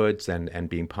neighborhoods and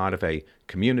being part of a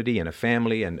community and a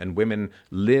family. And women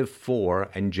live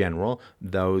for, in general,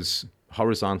 those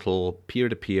horizontal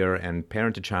peer-to-peer and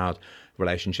parent-to-child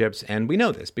relationships. And we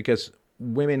know this because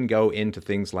women go into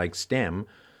things like STEM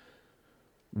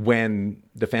when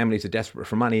the families are desperate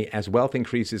for money. As wealth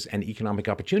increases and economic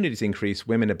opportunities increase,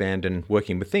 women abandon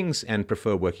working with things and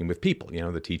prefer working with people.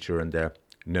 The teacher and the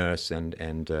nurse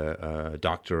and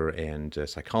doctor and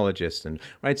psychologist, and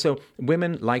right. So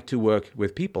women like to work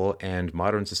with people, and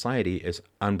modern society is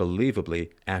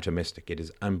unbelievably atomistic. It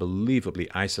is unbelievably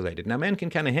isolated. Now, men can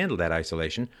kind of handle that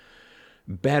isolation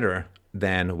better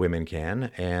than women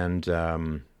can, and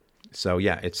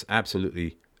it's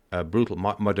absolutely brutal.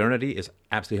 Modernity is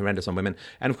absolutely horrendous on women,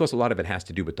 and of course, a lot of it has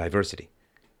to do with diversity,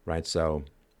 right? So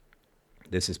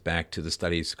this is back to the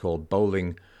studies called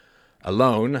Bowling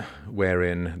Alone,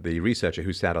 wherein the researcher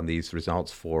who sat on these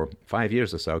results for 5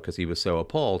 years or so, because he was so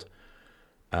appalled,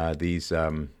 he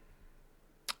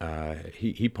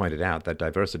pointed out that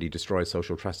diversity destroys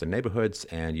social trust in neighborhoods,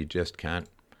 and you just can't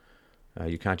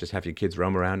just have your kids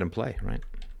roam around and play, right?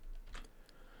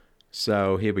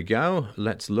 So here we go.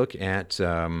 Let's look at,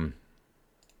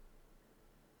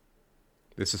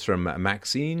 this is from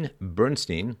Maxine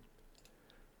Bernstein.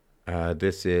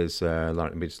 This is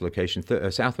location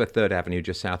Southwest 3rd Avenue,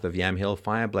 just south of Yam Hill,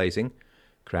 fire blazing,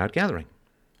 crowd gathering.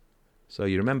 So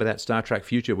you remember that Star Trek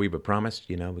future we were promised?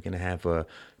 We're going to have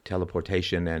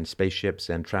teleportation and spaceships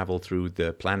and travel through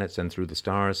the planets and through the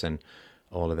stars and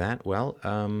all of that. Well,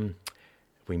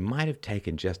 we might have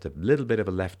taken just a little bit of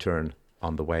a left turn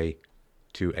on the way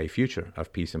to a future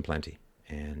of peace and plenty.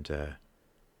 And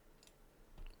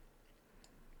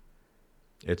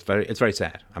it's very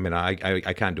sad. I mean,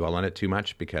 I can't dwell on it too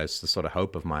much because the sort of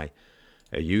hope of my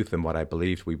youth and what I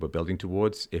believed we were building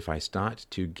towards, if I start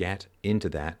to get into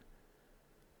that,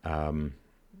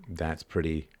 that's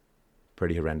pretty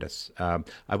horrendous.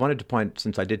 I wanted to point,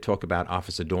 since I did talk about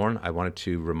Officer Dorn, I wanted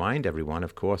to remind everyone,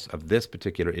 of course, of this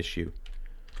particular issue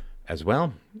as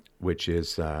well, which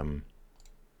is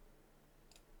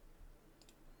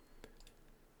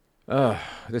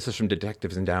this is from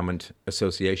Detectives Endowment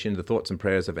Association. The thoughts and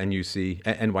prayers of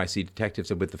NYC detectives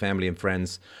are with the family and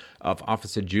friends of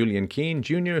Officer Julian Keene,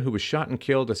 Jr., who was shot and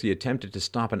killed as he attempted to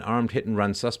stop an armed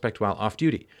hit-and-run suspect while off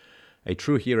duty. A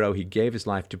true hero, he gave his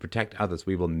life to protect others.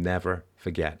 We will never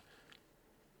forget.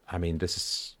 I mean,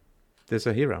 this is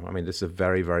a hero. I mean, this is a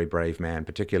very, very brave man,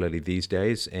 particularly these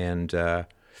days, and it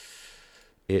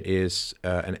is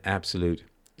an absolute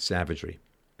savagery,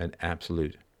 and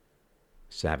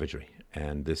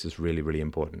this is really, really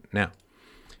important. Now,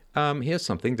 here's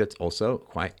something that's also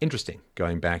quite interesting.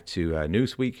 Going back to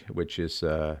Newsweek, which is,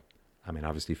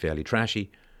 obviously fairly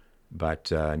trashy, but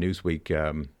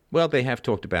Newsweek, well, they have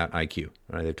talked about IQ.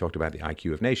 Right? They've talked about the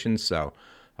IQ of nations, so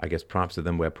I guess props to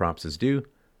them where props is due.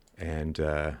 And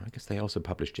I guess they also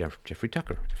published Jeffrey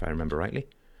Tucker, if I remember rightly.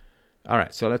 All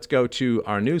right, so let's go to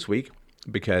our Newsweek,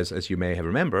 because as you may have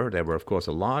remembered, there were, of course,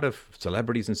 a lot of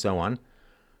celebrities and so on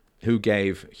who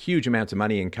gave huge amounts of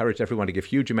money, encouraged everyone to give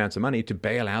huge amounts of money to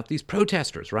bail out these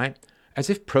protesters, right? As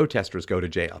if protesters go to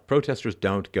jail. Protesters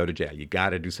don't go to jail. You got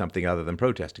to do something other than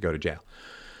protest to go to jail.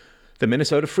 The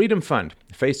Minnesota Freedom Fund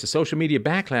faced a social media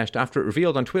backlash after it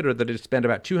revealed on Twitter that it had spent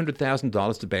about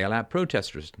 $200,000 to bail out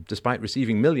protesters, despite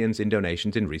receiving millions in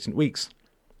donations in recent weeks.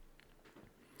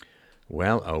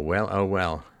 Well, oh well, oh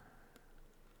well.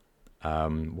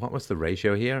 What was the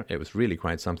ratio here? It was really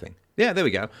quite something. Yeah, there we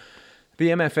go. The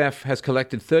MFF has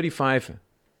collected $35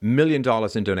 million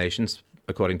in donations,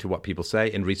 according to what people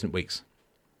say, in recent weeks.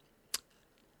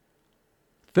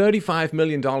 $35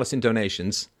 million in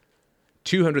donations,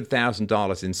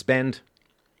 $200,000 in spend.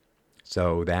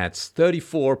 So that's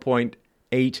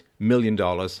 $34.8 million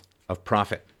of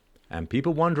profit. And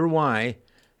people wonder why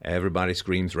everybody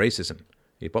screams racism.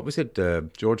 What was it?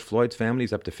 George Floyd's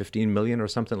family's up to 15 million or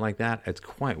something like that. It's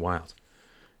quite wild.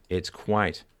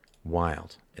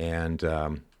 And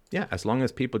as long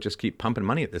as people just keep pumping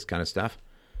money at this kind of stuff,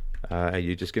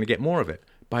 you're just going to get more of it.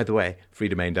 By the way,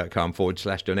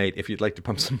 freedomain.com/donate if you'd like to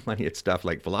pump some money at stuff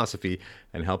like philosophy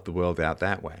and help the world out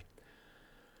that way.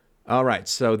 All right,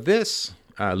 so this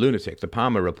lunatic, the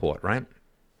Palmer Report, right?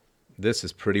 This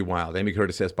is pretty wild. Amy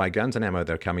Curtis says, "Buy guns and ammo,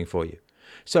 they're coming for you."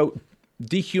 So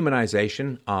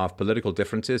dehumanization of political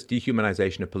differences,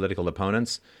 dehumanization of political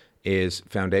opponents is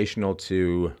foundational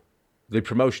to the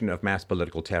promotion of mass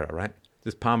political terror, right?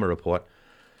 This Palmer Report.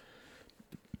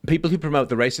 People who promote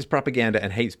the racist propaganda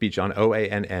and hate speech on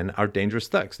OANN are dangerous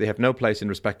thugs. They have no place in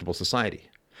respectable society.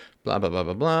 Blah, blah, blah,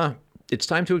 blah, blah. It's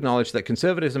time to acknowledge that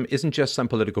conservatism isn't just some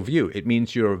political view. It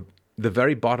means you're the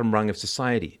very bottom rung of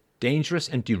society. Dangerous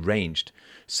and deranged.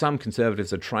 Some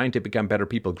conservatives are trying to become better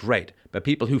people, great. But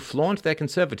people who flaunt their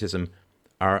conservatism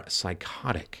are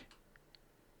psychotic.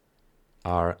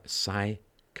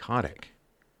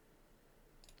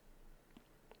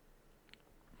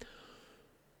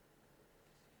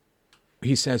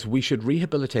 He says we should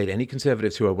rehabilitate any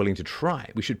conservatives who are willing to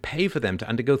try. We should pay for them to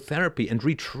undergo therapy and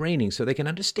retraining so they can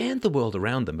understand the world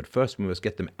around them. But first we must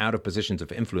get them out of positions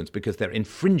of influence because they're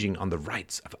infringing on the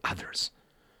rights of others.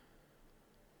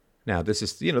 Now, this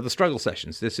is, the struggle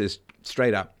sessions. This is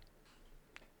straight up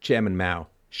Chairman Mao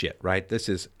shit, right? This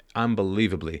is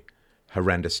unbelievably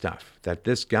horrendous stuff. That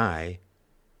this guy,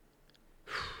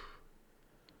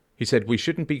 he said, we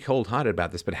shouldn't be cold-hearted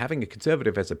about this, but having a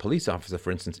conservative as a police officer,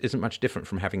 for instance, isn't much different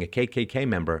from having a KKK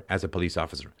member as a police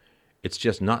officer. It's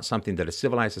just not something that a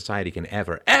civilized society can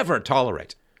ever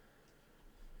tolerate.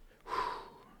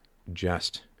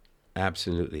 Just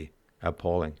absolutely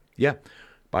appalling. Yeah.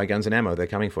 Buy guns and ammo, they're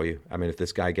coming for you. I mean, if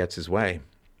this guy gets his way,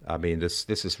 this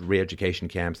is re-education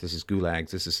camps, this is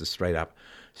gulags, this is the straight up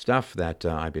stuff that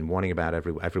I've been warning about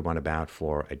everyone about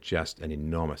for just an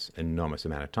enormous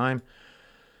amount of time.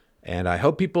 And I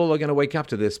hope people are going to wake up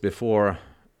to this before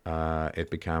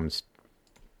it becomes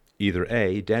either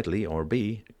A, deadly, or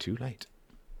B, too late.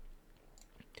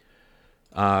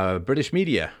 British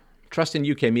media Trust in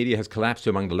UK media has collapsed to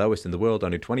among the lowest in the world.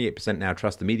 Only 28% now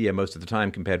trust the media most of the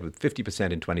time, compared with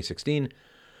 50% in 2016.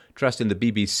 Trust in the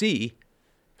BBC,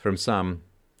 from some,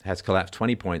 has collapsed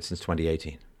 20 points since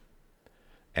 2018.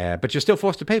 But you're still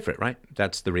forced to pay for it, right?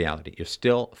 That's the reality. You're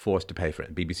still forced to pay for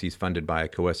it. BBC is funded by a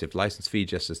coercive license fee,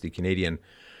 just as the Canadian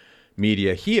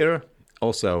media here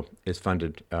also is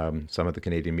funded. Some of the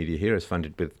Canadian media here is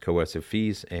funded with coercive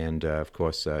fees. And, of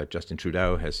course, Justin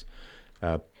Trudeau has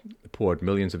poured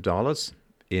millions of dollars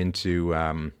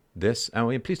into this. Oh,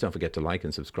 and please don't forget to like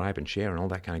and subscribe and share and all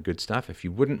that kind of good stuff. If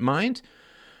you wouldn't mind,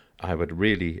 I would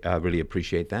really, really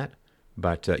appreciate that.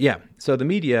 But, so the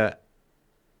media...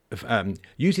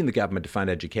 using the government to fund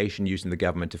education, using the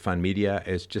government to fund media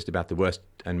is just about the worst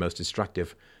and most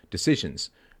destructive decisions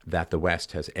that the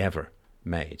West has ever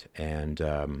made. And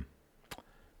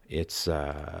it's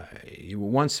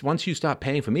once you start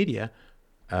paying for media,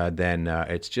 then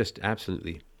it's just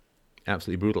absolutely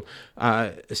brutal.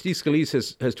 Steve Scalise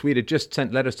has tweeted, just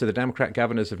sent letters to the Democrat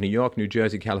governors of New York, New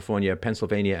Jersey, California,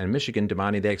 Pennsylvania, and Michigan,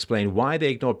 demanding they explain why they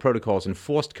ignored protocols and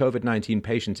forced COVID-19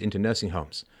 patients into nursing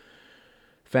homes.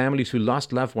 Families who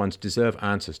lost loved ones deserve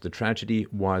answers. The tragedy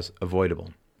was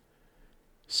avoidable.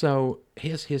 So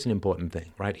here's an important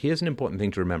thing, right? Here's an important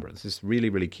thing to remember. This is really,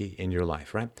 really key in your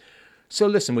life, right? So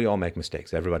listen, we all make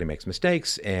mistakes. Everybody makes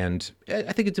mistakes. And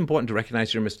I think it's important to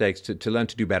recognize your mistakes, to learn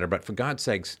to do better. But for God's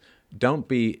sakes, don't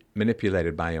be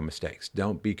manipulated by your mistakes.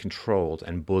 Don't be controlled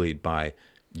and bullied by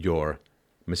your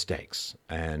mistakes.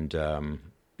 And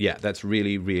that's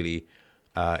really, really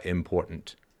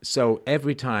important. So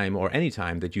every time or any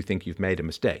time that you think you've made a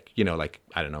mistake, like,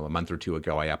 I don't know, a month or two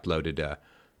ago, I uploaded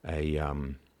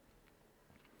a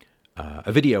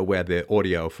video where the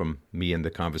audio from me and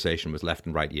the conversation was left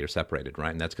and right ear separated,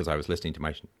 right? And that's because I was listening to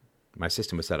my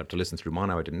system was set up to listen through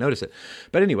mono. I didn't notice it.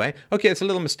 But anyway, okay, it's a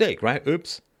little mistake, right?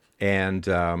 Oops. And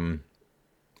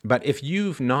but if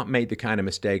you've not made the kind of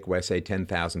mistake where, say,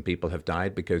 10,000 people have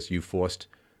died because you forced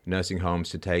nursing homes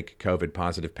to take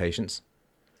COVID-positive patients,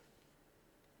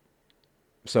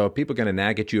 so are people going to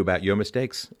nag at you about your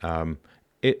mistakes?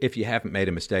 If you haven't made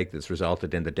a mistake that's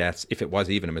resulted in the deaths, if it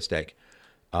was even a mistake,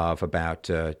 of about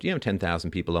 10,000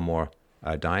 people or more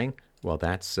dying, well,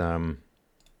 that's kind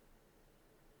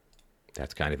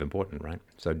of important, right?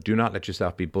 So do not let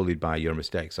yourself be bullied by your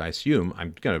mistakes. I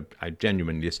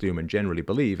genuinely assume and generally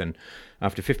believe, and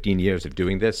after 15 years of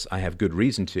doing this, I have good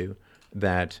reason to,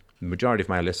 that the majority of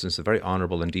my listeners are very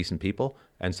honorable and decent people,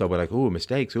 and so we're like,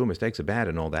 mistakes are bad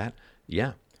and all that.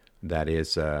 Yeah, that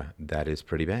is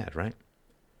pretty bad, right?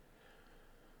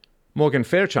 Morgan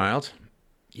Fairchild,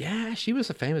 yeah, she was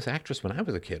a famous actress when I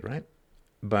was a kid, right?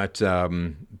 But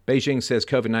Beijing says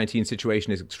COVID-19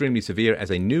 situation is extremely severe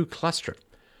as a new cluster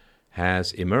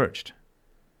has emerged.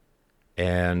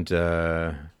 And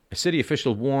a city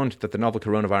official warned that the novel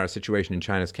coronavirus situation in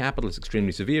China's capital is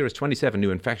extremely severe as 27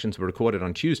 new infections were recorded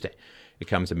on Tuesday. It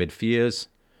comes amid fears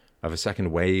of a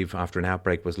second wave after an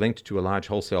outbreak was linked to a large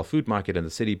wholesale food market in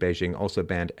the city. Beijing also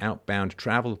banned outbound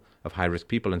travel of high-risk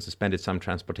people and suspended some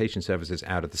transportation services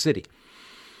out of the city.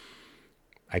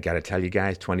 I got to tell you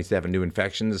guys, 27 new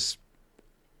infections.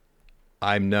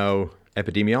 I'm no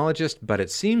epidemiologist, but it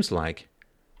seems like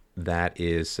that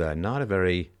is not a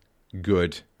very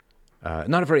good,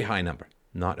 not a very high number.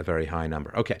 Not a very high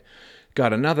number. Okay.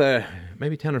 Got another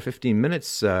maybe 10 or 15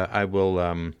 minutes. We're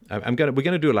going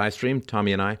to do a live stream,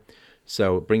 Tommy and I.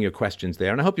 So bring your questions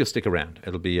there, and I hope you'll stick around.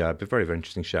 It'll be a very, very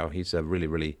interesting show. He's a really,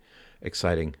 really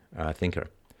exciting thinker.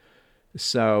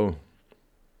 So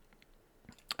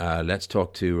let's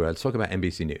talk about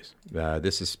NBC News.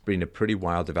 This has been a pretty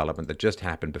wild development that just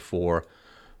happened before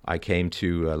I came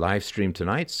to live stream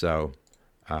tonight. So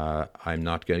I'm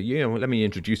not going to, let me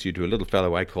introduce you to a little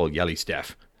fellow I call Yelly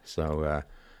Steph. So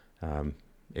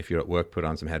if you're at work, put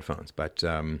on some headphones. But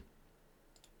so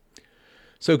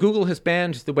Google has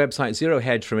banned the website Zero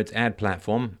Hedge from its ad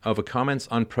platform over comments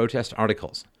on protest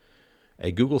articles.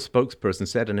 A Google spokesperson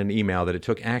said in an email that it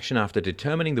took action after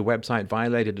determining the website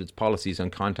violated its policies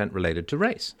on content related to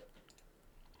race.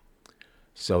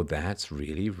 So that's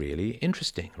really, really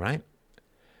interesting, right?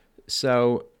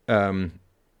 So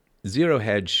Zero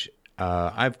Hedge,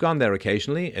 I've gone there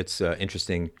occasionally. It's an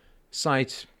interesting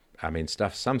site. I mean,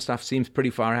 some stuff seems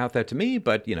pretty far out there to me,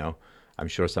 but, I'm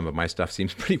sure some of my stuff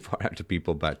seems pretty far out to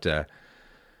people, but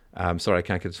I'm sorry, I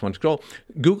can't get this one to scroll.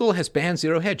 Google has banned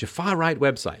Zero Hedge, a far-right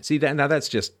website. See, now that's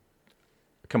just,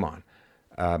 come on.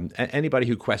 Anybody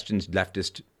who questions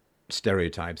leftist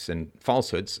stereotypes and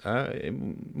falsehoods,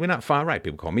 we're not far-right.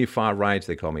 People call me far-right.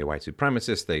 They call me a white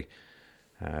supremacist. They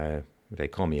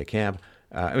call me a cab.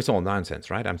 It's all nonsense,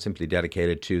 right? I'm simply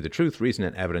dedicated to the truth, reason,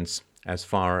 and evidence, as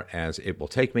far as it will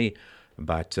take me.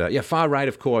 But far right,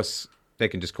 of course, they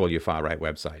can just call you a far right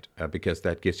website because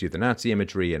that gives you the Nazi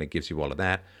imagery and it gives you all of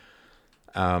that.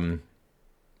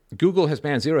 Google has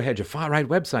banned Zero Hedge, a far right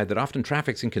website that often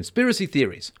traffics in conspiracy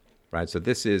theories. Right, so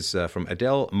this is from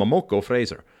Adele Momoko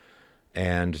Fraser.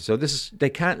 And so they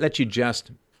can't let you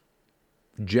just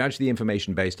judge the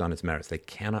information based on its merits. They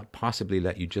cannot possibly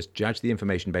let you just judge the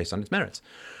information based on its merits.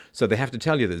 So they have to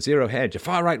tell you that Zero Hedge, a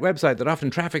far-right website that often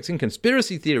traffics in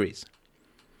conspiracy theories.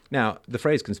 Now, the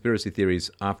phrase conspiracy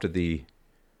theories after the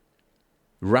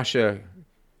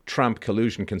Russia-Trump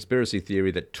collusion conspiracy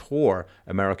theory that tore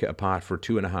America apart for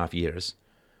 2.5 years,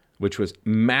 which was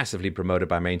massively promoted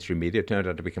by mainstream media, turned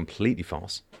out to be completely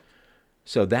false.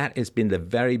 So that has been the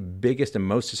very biggest and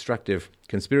most destructive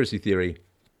conspiracy theory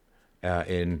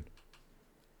in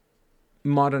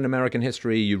modern American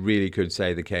history. You really could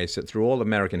say the case that through all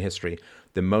American history,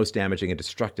 the most damaging and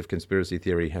destructive conspiracy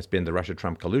theory has been the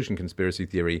Russia-Trump collusion conspiracy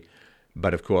theory.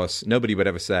 But of course, nobody would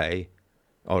ever say,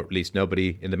 or at least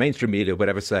nobody in the mainstream media would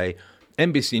ever say,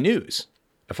 NBC News,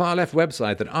 a far-left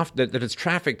website that has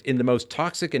trafficked in the most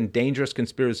toxic and dangerous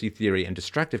conspiracy theory and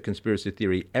destructive conspiracy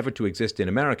theory ever to exist in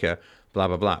America, blah,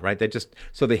 blah, blah, right?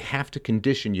 So they have to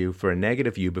condition you for a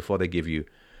negative view before they give you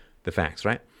the facts,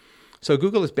 right? So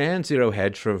Google has banned Zero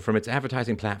Hedge from its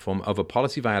advertising platform over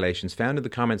policy violations found in the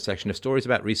comments section of stories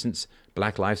about recent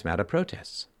Black Lives Matter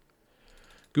protests.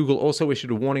 Google also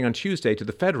issued a warning on Tuesday to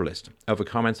The Federalist over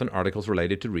comments on articles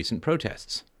related to recent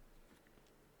protests.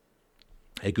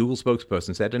 A Google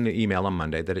spokesperson said in an email on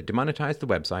Monday that it demonetized the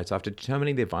websites after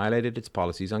determining they violated its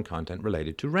policies on content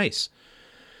related to race.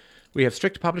 We have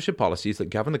strict publisher policies that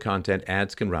govern the content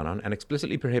ads can run on and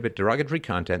explicitly prohibit derogatory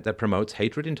content that promotes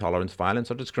hatred, intolerance,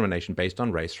 violence, or discrimination based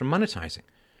on race from monetizing.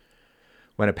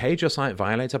 When a page or site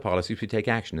violates our policies, we take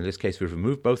action. In this case, we've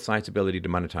removed both sites' ability to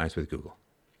monetize with Google.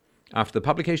 After the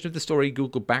publication of the story,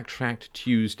 Google backtracked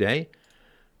Tuesday,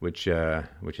 which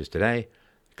is today,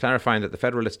 clarifying that the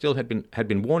Federalist still had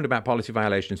been warned about policy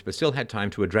violations, but still had time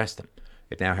to address them.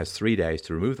 It now has 3 days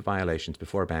to remove the violations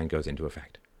before a ban goes into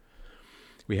effect.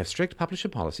 We have strict publisher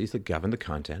policies that govern the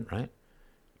content, right?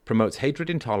 Promotes hatred,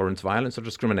 intolerance, violence, or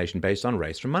discrimination based on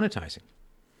race from monetizing.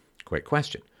 Quick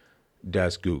question.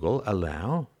 Does Google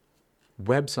allow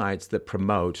websites that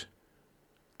promote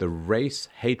the race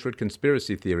hatred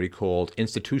conspiracy theory called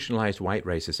institutionalized white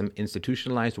racism,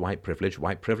 institutionalized white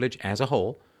privilege as a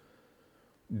whole?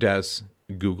 Does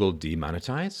Google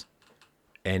demonetize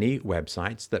any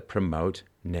websites that promote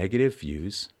negative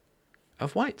views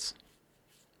of whites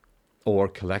or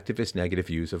collectivist negative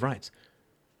views of whites?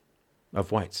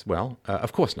 Well,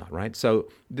 of course not, right? So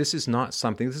this is not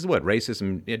something, this is what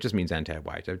racism, it just means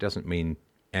anti-white. It doesn't mean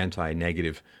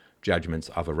anti-negative judgments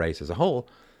of a race as a whole.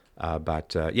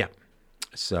 That's...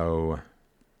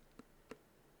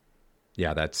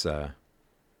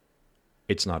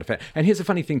 It's not a fair. And here's the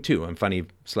funny thing, too, and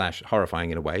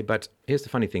funny/horrifying in a way, but here's the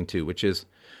funny thing, too, which is,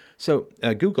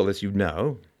 Google, as you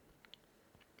know,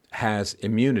 has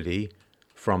immunity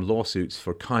from lawsuits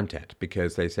for content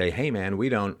because they say, hey, man, we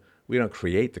don't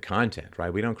create the content,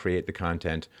 right? We don't create the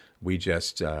content. We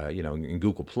just, in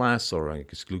Google Plus or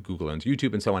Google owns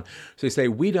YouTube and so on. So they say,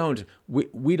 we don't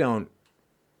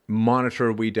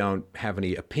monitor, we don't have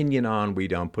any opinion on, we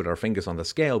don't put our fingers on the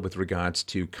scale with regards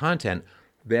to content.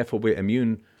 Therefore, we're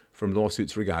immune from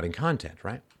lawsuits regarding content,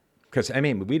 right? Because,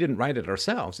 we didn't write it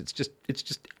ourselves. It's just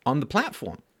on the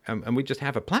platform. And we just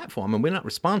have a platform, and we're not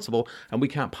responsible, and we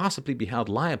can't possibly be held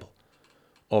liable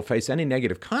or face any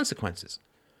negative consequences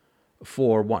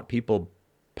for what people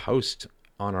post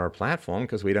on our platform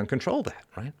because we don't control that,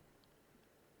 right?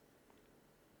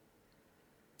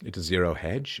 Does Zero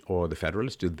Hedge or the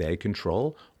Federalist, do they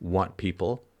control what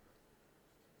people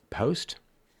post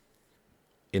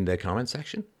in their comment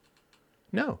section?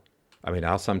 No.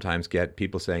 I'll sometimes get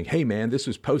people saying, hey, man, this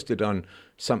was posted on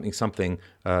something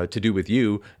to do with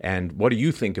you, and what do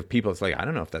you think of people? It's like, I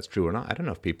don't know if that's true or not. I don't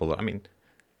know if people,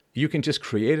 you can just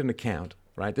create an account,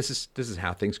 right? This is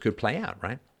how things could play out,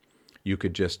 right? You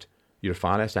could just, you're a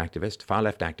far left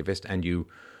activist, and you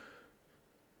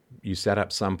set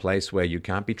up some place where you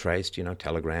can't be traced,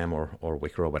 Telegram or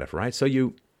Wickr or whatever, right? So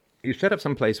you set up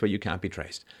some place where you can't be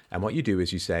traced. And what you do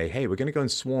is you say, hey, we're going to go and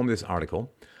swarm this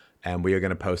article, and we are going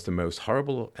to post the most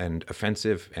horrible and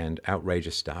offensive and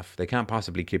outrageous stuff. They can't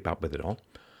possibly keep up with it all.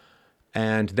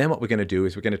 And then what we're going to do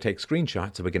is we're going to take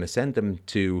screenshots, and we're going to send them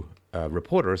to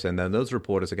reporters, and then those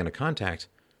reporters are going to contact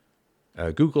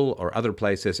Google or other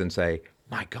places and say,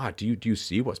 my God, do you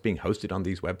see what's being hosted on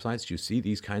these websites? Do you see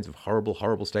these kinds of horrible,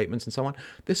 horrible statements and so on?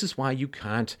 This is why you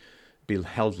can't be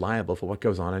held liable for what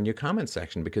goes on in your comment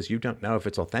section, because you don't know if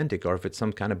it's authentic or if it's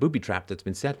some kind of booby trap that's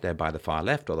been set there by the far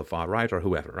left or the far right or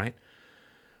whoever, right?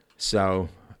 So,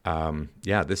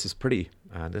 this is pretty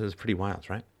wild,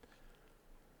 right?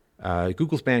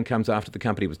 Google's ban comes after the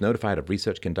company was notified of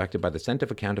research conducted by the Center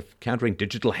for Countering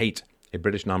Digital Hate, a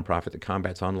British nonprofit that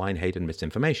combats online hate and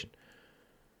misinformation.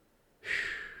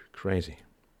 Crazy.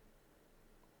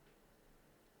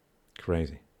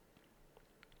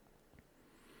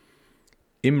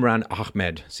 Imran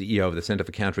Ahmed, CEO of the Center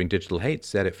for Countering Digital Hate,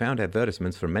 said it found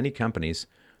advertisements from many companies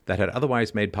that had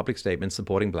otherwise made public statements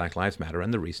supporting Black Lives Matter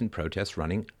and the recent protests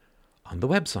running on the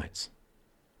websites.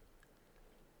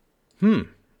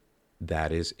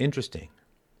 That is interesting.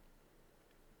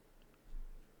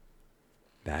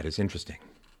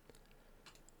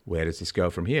 Where does this go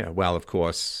from here? Well, of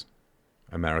course,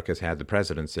 America's had the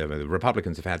presidency. The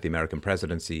Republicans have had the American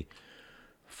presidency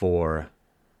for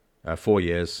 4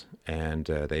 years, and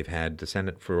they've had the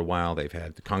Senate for a while. They've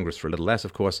had the Congress for a little less,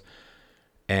 of course,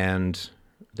 and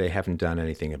they haven't done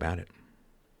anything about it.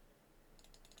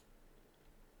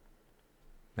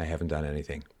 And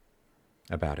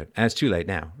it's too late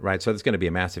now, right? So there's going to be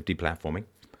a massive deplatforming,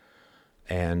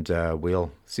 and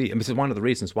we'll see. And this is one of the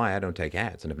reasons why I don't take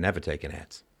ads and have never taken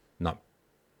ads, not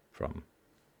from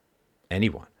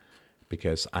anyone,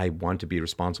 because I want to be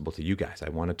responsible to you guys. I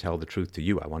want to tell the truth to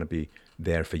you. I want to be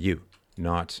there for you,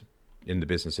 not in the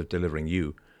business of delivering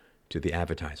you to the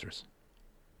advertisers.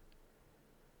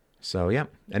 So, yeah,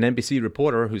 an NBC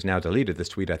reporter who's now deleted this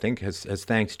tweet, I think, has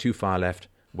thanked two far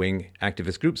left-wing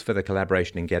activist groups for their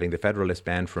collaboration in getting the Federalist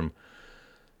banned from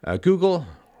Google,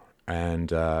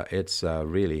 and it's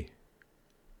really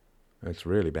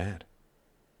bad.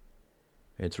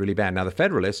 It's really bad. Now, the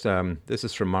Federalist, this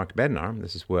is from Mark Bednar.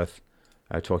 This is worth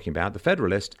talking about. The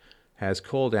Federalist has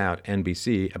called out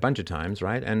NBC a bunch of times,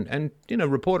 right? And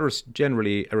reporters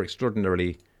generally are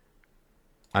extraordinarily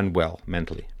unwell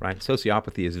mentally, right?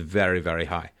 Sociopathy is very, very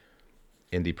high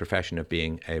in the profession of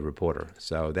being a reporter.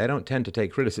 So they don't tend to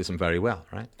take criticism very well,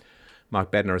 right?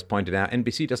 Mark Bednar has pointed out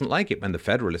NBC doesn't like it when the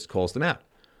Federalist calls them out.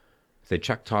 They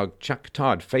Chuck Todd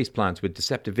faceplants with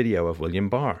deceptive video of William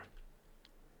Barr.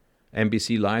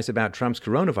 NBC lies about Trump's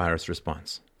coronavirus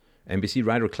response. NBC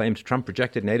writer claimed Trump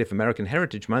rejected Native American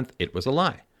Heritage Month. It was a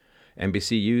lie.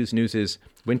 NBC News'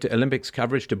 Winter Olympics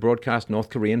coverage to broadcast North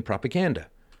Korean propaganda.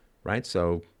 Right?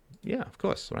 So, yeah, of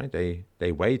course, right?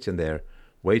 They wait, and they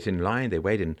wait in line. They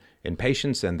wait in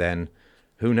patience, and then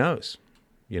who knows?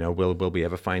 Will we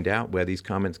ever find out where these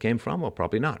comments came from? Well,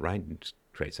 probably not, right? Just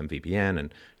create some VPN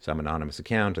and some anonymous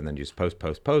account, and then just post.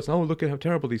 Oh, look at how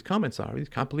terrible these comments are. You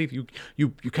can't believe you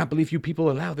can't believe you people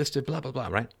allow this to blah, blah, blah,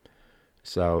 right?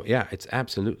 So, yeah, it's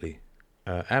absolutely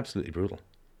brutal.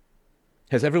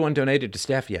 Has everyone donated to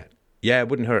Steph yet? Yeah, it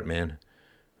wouldn't hurt, man.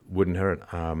 Wouldn't hurt.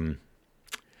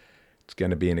 It's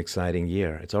going to be an exciting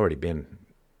year. It's already been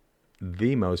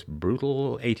the most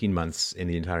brutal 18 months in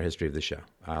the entire history of the show.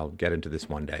 I'll get into this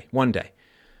one day. One day,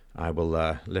 I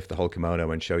will lift the whole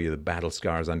kimono and show you the battle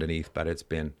scars underneath, but it's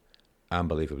been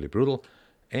unbelievably brutal.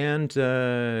 And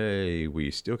we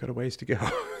still got a ways to go.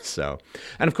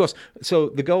 And of course, so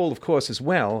the goal, of course, as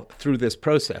well, through this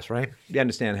process, right? You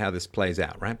understand how this plays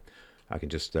out, right? I can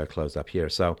just close up here.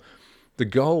 So the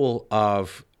goal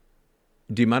of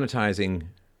demonetizing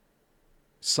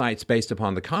sites based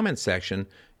upon the comment section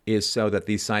is so that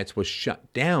these sites will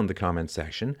shut down the comment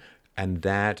section, and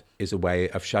that is a way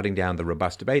of shutting down the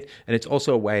robust debate. And it's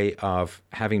also a way of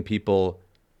having people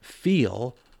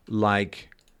feel like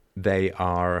they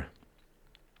are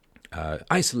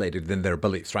isolated in their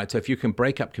beliefs, right? So if you can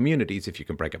break up communities, if you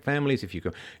can break up families, if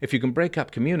you can break up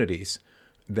communities,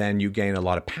 then you gain a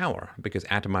lot of power, because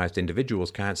atomized individuals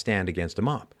can't stand against a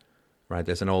mob. Right?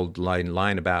 There's an old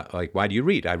line about, like, why do you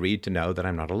read? I read to know that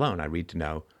I'm not alone. I read to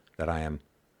know that I am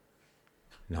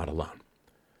not alone.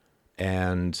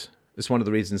 And it's one of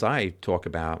the reasons I talk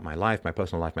about my life, my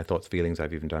personal life, my thoughts, feelings.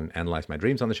 I've even analyzed my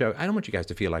dreams on the show. I don't want you guys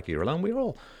to feel like you're alone. We're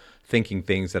all thinking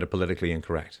things that are politically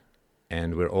incorrect.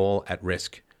 And we're all at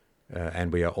risk.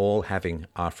 And we are all having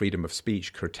our freedom of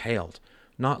speech curtailed.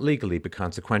 Not legally, but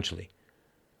consequentially.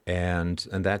 And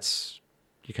that's,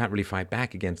 you can't really fight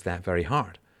back against that very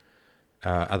hard.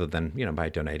 Other than, by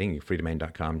donating,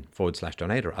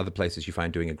 freedomain.com/donate, or other places you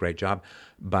find doing a great job.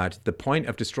 But the point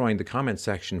of destroying the comment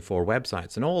section for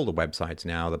websites, and all the websites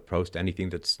now that post anything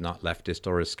that's not leftist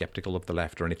or is skeptical of the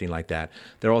left or anything like that,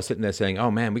 they're all sitting there saying, oh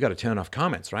man, we got to turn off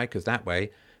comments, right? Because that way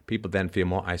people then feel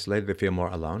more isolated, they feel more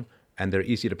alone, and they're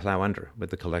easy to plow under with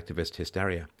the collectivist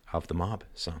hysteria of the mob.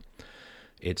 So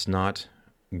it's not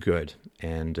good.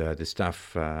 And this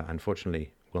stuff,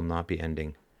 unfortunately, will not be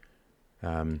ending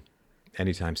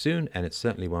anytime soon, and it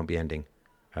certainly won't be ending,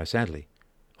 sadly,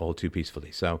 all too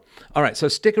peacefully. So, all right, so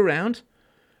stick around.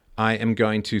 I am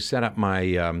going to set up my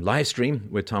live stream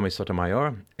with Tommy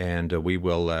Sotomayor, and we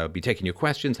will be taking your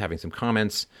questions, having some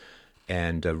comments,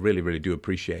 and really, really do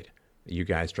appreciate you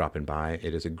guys dropping by.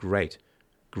 It is a great,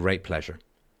 great pleasure.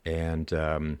 And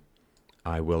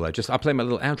I'll play my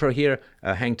little outro here.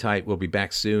 Hang tight. We'll be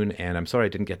back soon. And I'm sorry I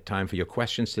didn't get time for your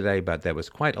questions today, but there was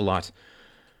quite a lot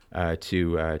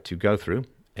to go through.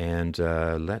 And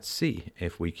let's see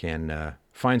if we can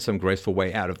find some graceful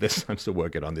way out of this. I'm still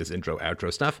working on this intro,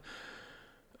 outro stuff.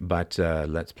 But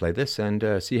let's play this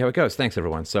and see how it goes. Thanks,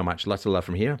 everyone, so much. Lots of love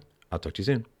from here. I'll talk to you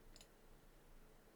soon.